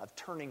act of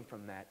turning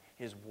from that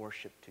is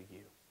worship to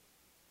you.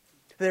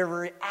 The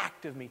very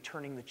act of me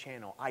turning the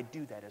channel, I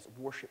do that as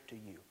worship to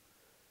you.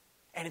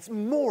 And it's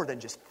more than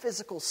just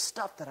physical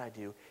stuff that I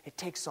do. It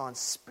takes on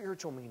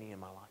spiritual meaning in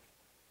my life.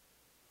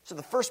 So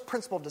the first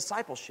principle of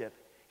discipleship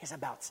is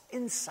about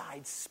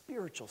inside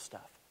spiritual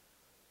stuff.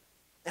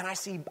 And I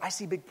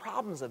see big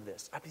problems of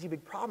this. I see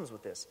big problems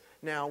with this.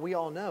 Now, we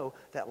all know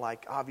that,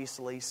 like,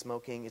 obviously,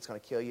 smoking, it's going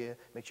to kill you,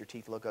 makes your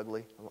teeth look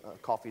ugly.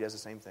 Coffee does the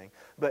same thing.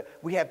 But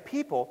we have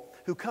people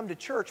who come to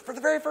church for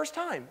the very first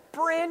time,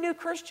 brand new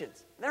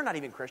Christians. They're not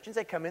even Christians.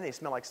 They come in, they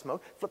smell like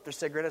smoke, flip their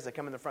cigarette as they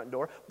come in the front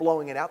door,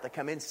 blowing it out. They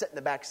come in, sit in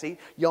the back seat,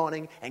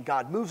 yawning, and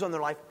God moves on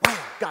their life.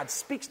 God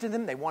speaks to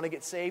them. They want to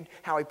get saved.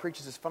 Howie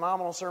preaches this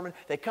phenomenal sermon.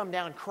 They come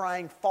down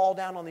crying, fall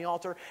down on the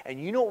altar, and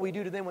you know what we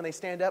do to them when they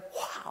stand up?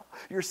 Wow,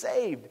 you're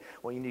saved.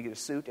 Well, you need to get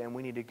a suit, and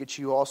we need to get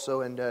you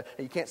also, and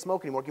you can't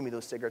smoke anymore. Give me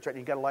those cigarettes, right?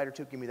 And you got a lighter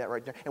too? Give me that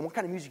right there. And what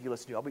kind of music you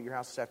listen to? I'll be at your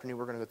house this afternoon.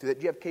 We're going to go through that.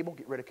 Do you have cable?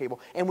 Get rid of cable.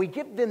 And we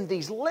give them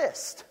these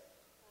lists.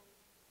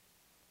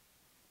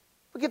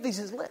 We give these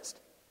as lists.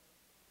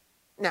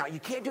 Now, you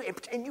can't do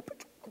it. And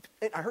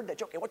I heard that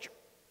joke.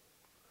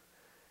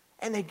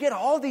 And they get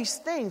all these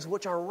things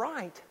which are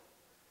right,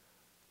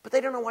 but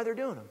they don't know why they're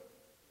doing them.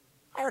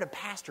 I heard a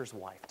pastor's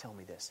wife tell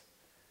me this.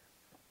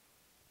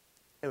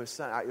 It was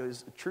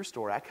a true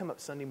story. I come up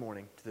Sunday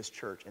morning to this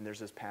church, and there's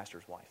this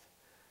pastor's wife.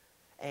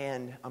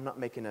 And I'm not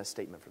making a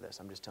statement for this.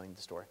 I'm just telling you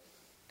the story.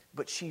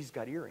 But she's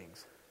got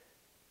earrings.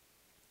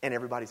 And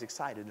everybody's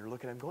excited. They're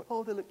looking at them going,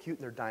 oh, they look cute,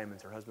 and they're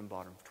diamonds. Her husband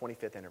bought them,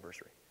 25th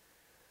anniversary.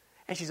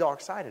 And she's all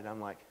excited. I'm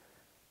like,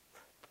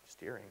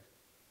 just earrings.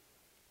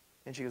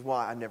 And she goes, well,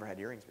 I've never had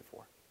earrings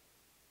before.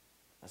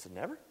 I said,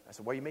 never? I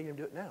said, why are you making them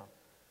do it now?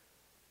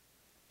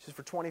 She says,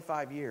 for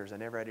 25 years, I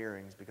never had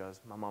earrings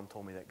because my mom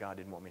told me that God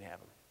didn't want me to have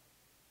them.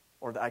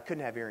 Or that I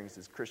couldn't have earrings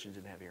because Christians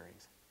didn't have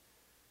earrings.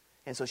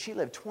 And so she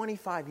lived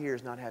 25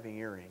 years not having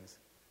earrings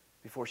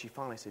before she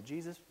finally said,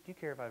 Jesus, do you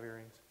care if I have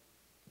earrings?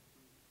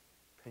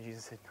 And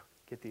Jesus said, no,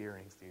 get the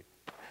earrings, dude.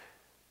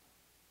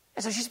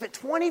 And so she spent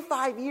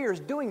 25 years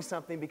doing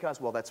something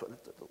because, well, that's what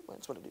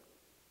I do.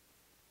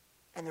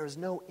 And there was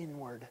no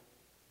inward.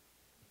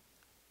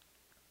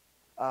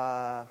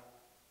 I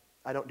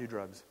don't do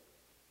drugs.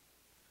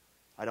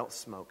 I don't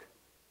smoke.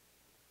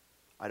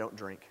 I don't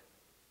drink.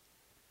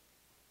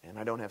 And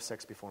I don't have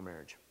sex before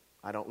marriage.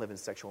 I don't live in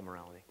sexual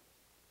immorality.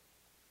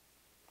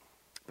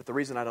 But the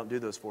reason I don't do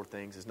those 4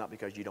 things is not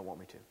because you don't want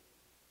me to.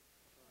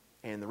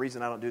 And the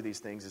reason I don't do these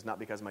things is not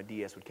because my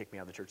DS would kick me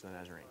out of the Church of the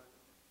Nazarene.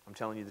 I'm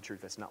telling you the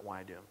truth. That's not why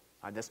I do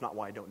them. That's not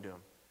why I don't do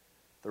them.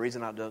 The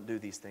reason I don't do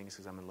these things is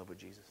because I'm in love with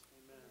Jesus.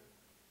 Amen.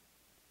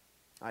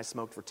 I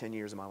smoked for 10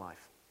 years of my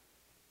life.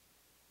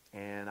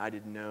 And I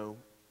didn't know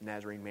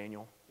Nazarene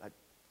manual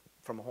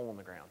from a hole in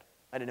the ground.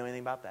 I didn't know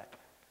anything about that.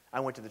 I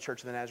went to the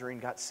Church of the Nazarene,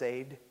 got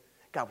saved.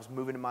 God was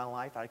moving in my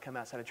life. I'd come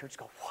outside of church and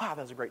go, wow,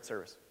 that was a great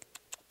service.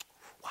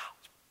 Wow,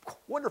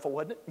 wonderful,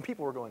 wasn't it? And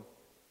people were going.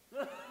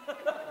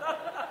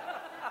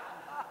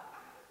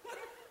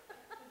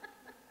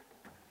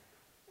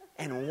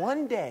 And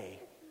one day,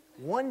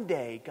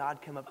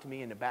 God came up to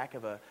me in the back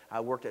of I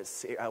worked at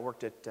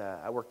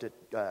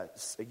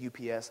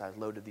UPS. I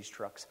loaded these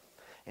trucks,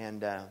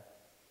 and I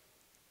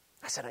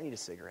said, I need a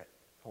cigarette.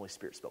 Holy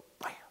Spirit spoke.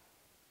 Bam.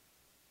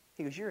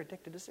 He goes, you're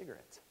addicted to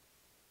cigarettes.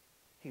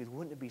 He goes,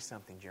 wouldn't it be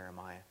something,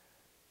 Jeremiah,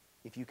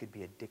 if you could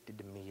be addicted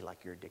to me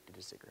like you're addicted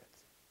to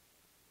cigarettes?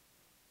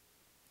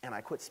 And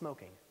I quit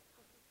smoking.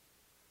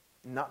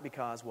 Not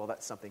because, well,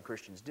 that's something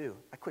Christians do.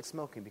 I quit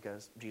smoking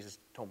because Jesus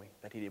told me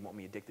that he didn't want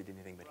me addicted to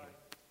anything but him.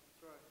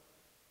 That's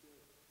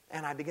right.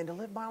 And I began to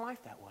live my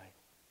life that way.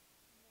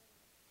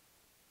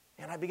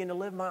 And I began to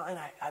live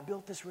I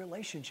built this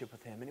relationship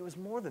with him. And it was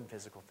more than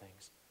physical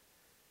things.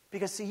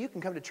 Because, see, you can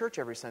come to church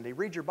every Sunday,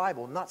 read your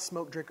Bible, not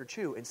smoke, drink, or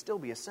chew, and still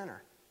be a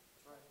sinner.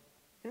 That's right.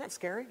 Isn't that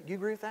scary? Do you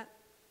agree with that?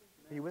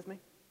 Are you with me?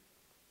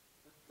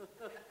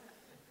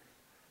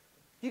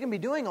 You can be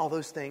doing all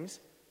those things.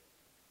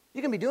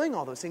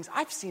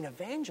 I've seen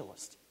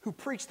evangelists who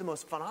preach the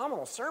most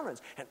phenomenal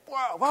sermons and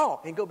wow,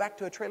 and go back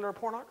to a trailer of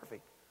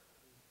pornography.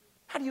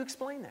 How do you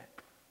explain that?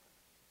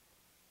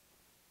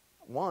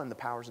 One, the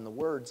power's in the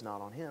word's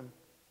not on him.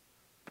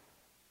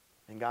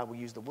 And God will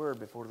use the word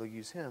before they'll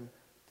use him.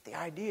 But the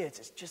idea,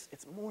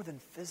 it's more than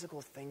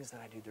physical things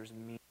that I do. There's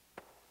meaning.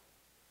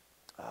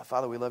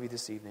 Father, we love you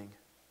this evening.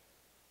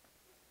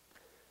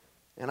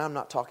 And I'm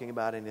not talking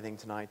about anything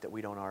tonight that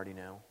we don't already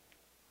know.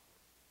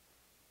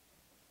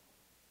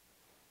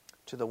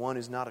 To the one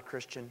who's not a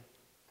Christian,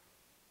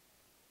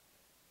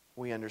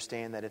 we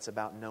understand that it's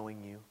about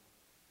knowing you.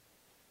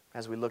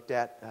 As we looked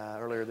at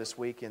earlier this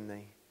week in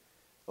the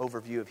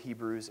overview of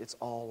Hebrews, it's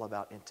all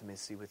about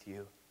intimacy with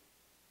you.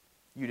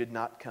 You did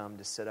not come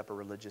to set up a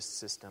religious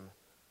system.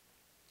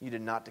 You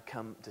did not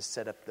come to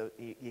set up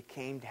you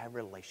came to have a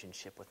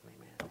relationship with me,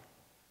 man.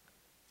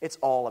 It's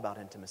all about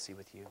intimacy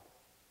with you.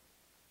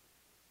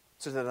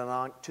 So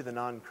to the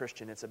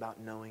non-Christian, it's about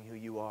knowing who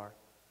you are.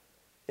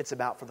 It's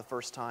about, for the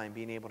first time,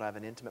 being able to have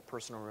an intimate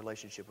personal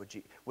relationship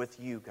with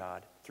you,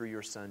 God, through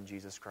your Son,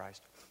 Jesus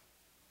Christ.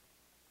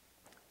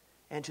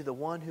 And to the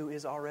one who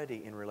is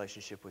already in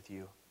relationship with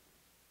you,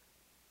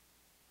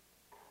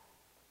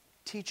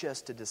 teach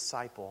us to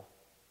disciple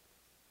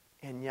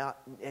and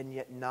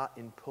yet not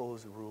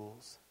impose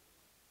rules.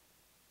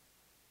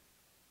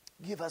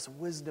 Give us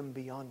wisdom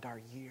beyond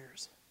our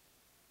years.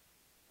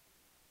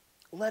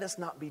 Let us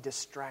not be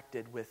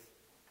distracted with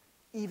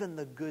even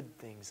the good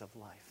things of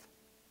life.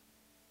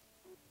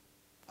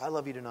 I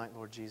love you tonight,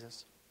 Lord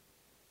Jesus.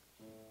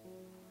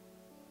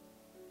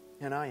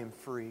 And I am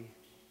free.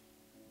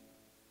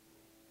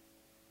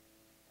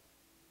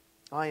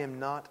 I am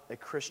not a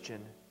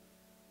Christian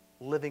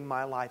living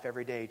my life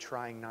every day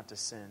trying not to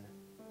sin.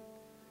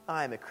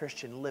 I am a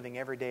Christian living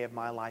every day of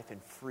my life in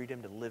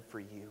freedom to live for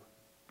you.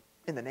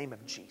 In the name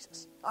of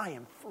Jesus, I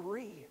am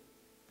free.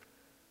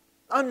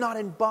 I'm not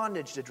in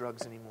bondage to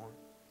drugs anymore.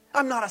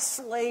 I'm not a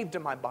slave to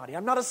my body.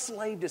 I'm not a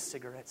slave to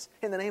cigarettes.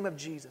 In the name of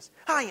Jesus,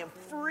 I am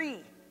free.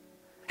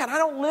 And I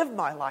don't live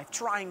my life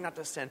trying not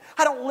to sin.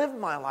 I don't live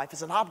my life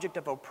as an object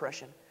of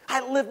oppression.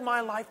 I live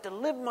my life to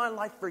live my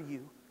life for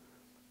you.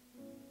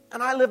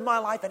 And I live my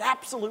life in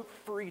absolute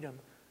freedom.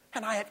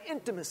 And I have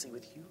intimacy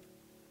with you.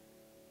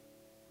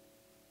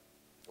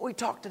 We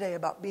talked today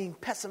about being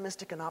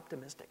pessimistic and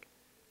optimistic.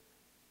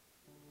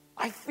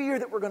 I fear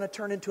that we're going to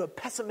turn into a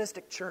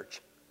pessimistic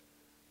church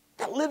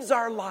that lives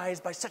our lives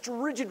by such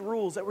rigid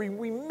rules that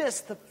we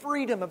miss the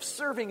freedom of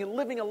serving and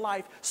living a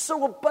life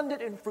so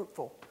abundant and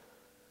fruitful.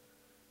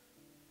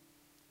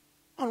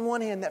 On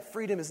one hand, that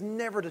freedom is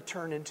never to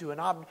turn into an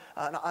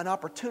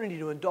opportunity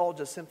to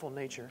indulge a sinful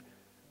nature.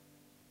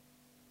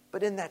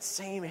 But in that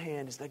same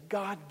hand is the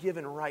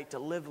God-given right to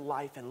live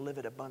life and live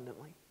it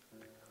abundantly.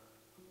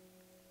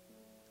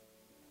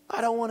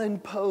 I don't want to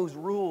impose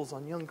rules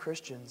on young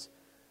Christians.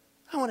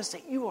 I want to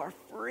say, you are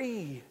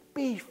free.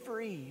 Be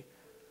free.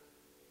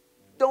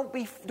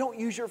 Don't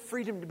use your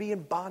freedom to be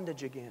in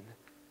bondage again.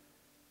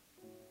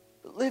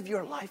 But live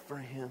your life for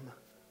Him.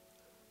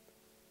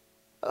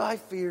 I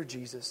fear,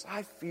 Jesus,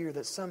 I fear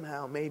that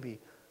somehow maybe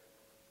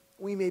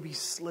we may be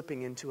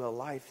slipping into a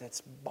life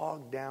that's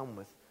bogged down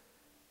with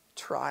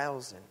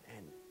trials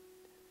and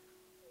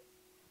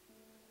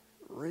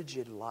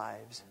rigid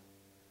lives.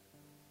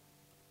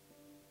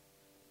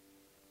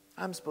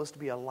 I'm supposed to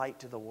be a light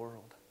to the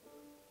world.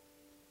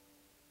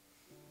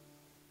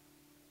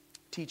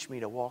 Teach me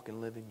to walk and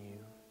live in you.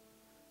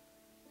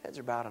 Heads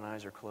are bowed and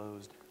eyes are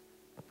closed.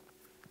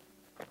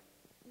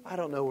 I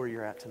don't know where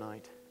you're at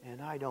tonight,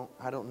 and I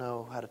don't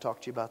know how to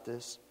talk to you about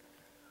this.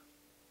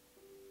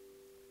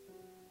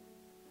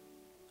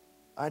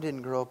 I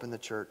didn't grow up in the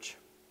church.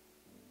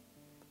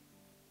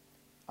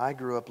 I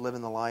grew up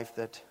living the life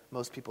that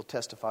most people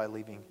testify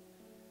leaving.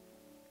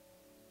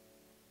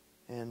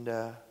 And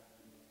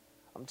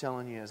I'm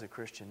telling you, as a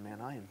Christian,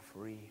 man, I am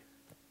free.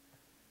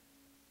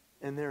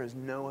 And there is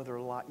no other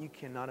life. You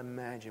cannot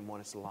imagine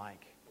what it's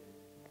like.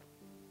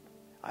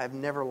 I have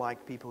never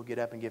liked people who get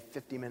up and give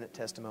 50-minute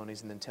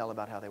testimonies and then tell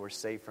about how they were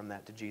saved from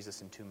that to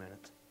Jesus in 2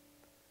 minutes.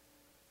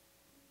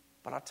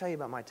 But I'll tell you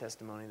about my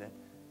testimony that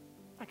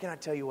I cannot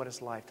tell you what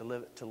it's like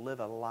to live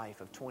a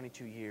life of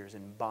 22 years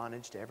in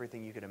bondage to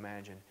everything you could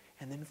imagine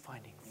and then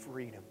finding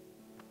freedom.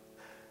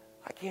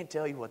 I can't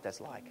tell you what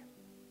that's like.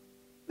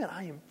 Man,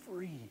 I am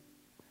free.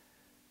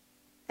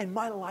 And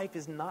my life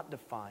is not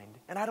defined,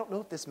 and I don't know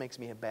if this makes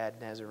me a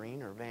bad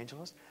Nazarene or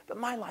evangelist, but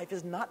my life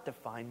is not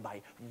defined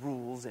by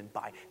rules and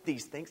by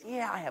these things.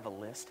 Yeah, I have a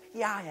list.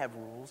 Yeah, I have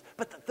rules.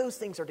 But those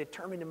things are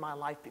determined in my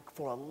life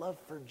for a love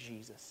for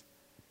Jesus.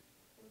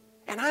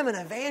 And I'm an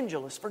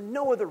evangelist for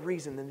no other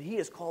reason than He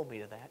has called me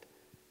to that.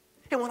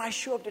 And when I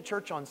show up to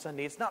church on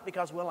Sunday, it's not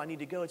because, well, I need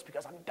to go. It's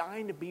because I'm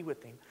dying to be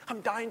with Him.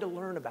 I'm dying to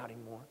learn about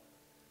Him more.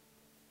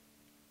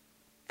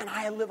 And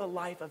I live a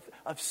life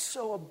of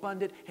so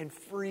abundant and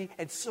free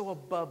and so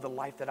above the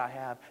life that I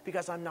have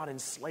because I'm not in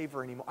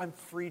slavery anymore. I'm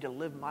free to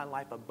live my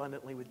life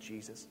abundantly with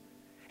Jesus.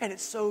 And it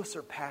so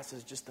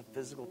surpasses just the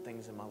physical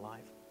things in my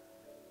life.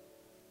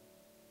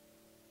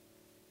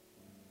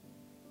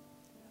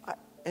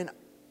 And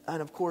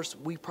of course,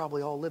 we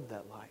probably all live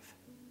that life.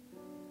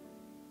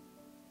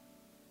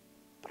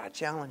 But I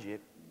challenge you,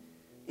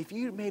 if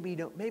you maybe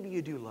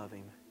you do love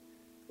Him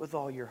with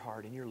all your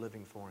heart and you're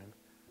living for Him.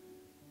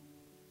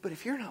 But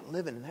if you're not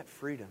living in that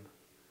freedom,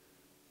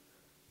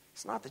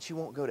 it's not that you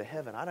won't go to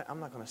heaven.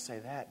 I'm not going to say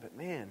that. But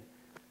man,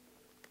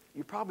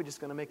 you're probably just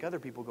going to make other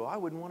people go, I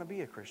wouldn't want to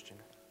be a Christian.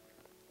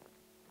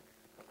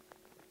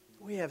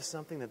 We have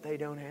something that they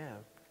don't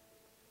have.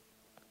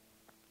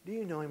 Do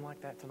you know Him like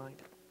that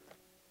tonight?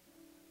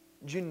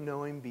 Do you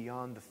know Him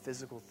beyond the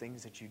physical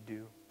things that you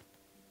do?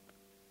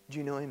 Do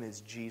you know Him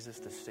as Jesus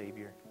the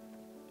Savior?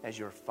 As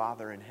your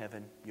Father in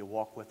heaven you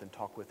walk with and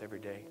talk with every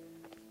day?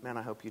 Man,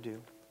 I hope you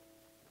do.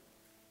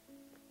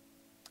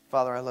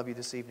 Father, I love You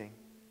this evening.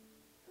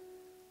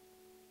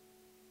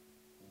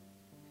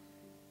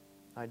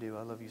 I do.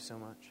 I love You so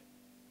much.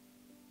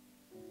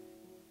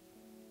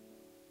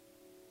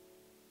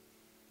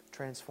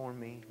 Transform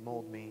me,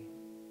 mold me.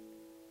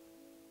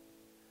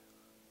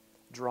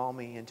 Draw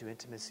me into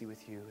intimacy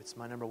with You. It's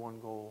my number one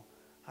goal.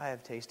 I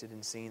have tasted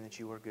and seen that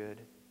You are good.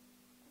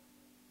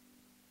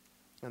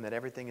 And that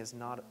everything is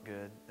not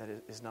good, that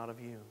is not of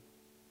You.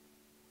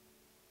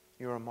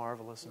 You are a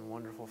marvelous and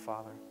wonderful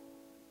Father.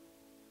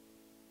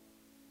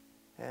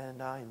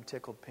 And I am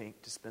tickled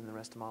pink to spend the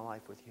rest of my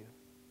life with You.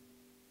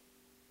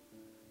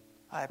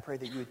 I pray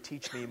that You would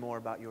teach me more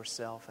about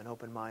Yourself and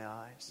open my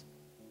eyes,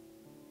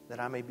 that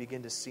I may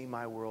begin to see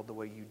my world the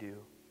way You do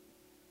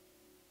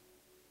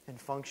and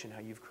function how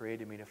You've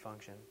created me to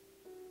function.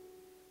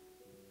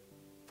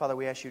 Father,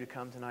 we ask You to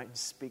come tonight and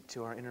speak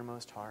to our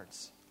innermost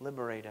hearts.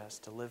 Liberate us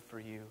to live for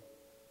You.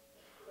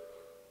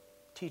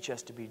 Teach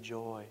us to be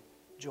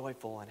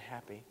joyful and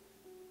happy.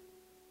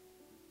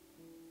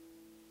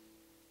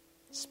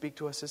 Speak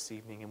to us this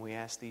evening, and we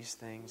ask these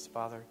things,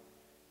 Father,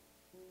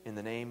 in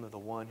the name of the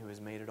one who has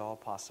made it all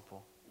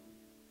possible,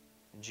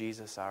 in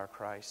Jesus, our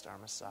Christ, our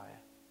Messiah.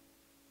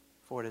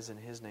 For it is in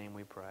His name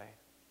we pray.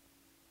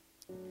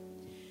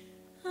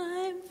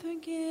 I'm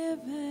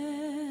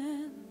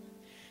forgiven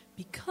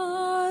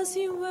because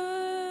You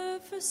were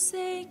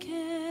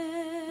forsaken.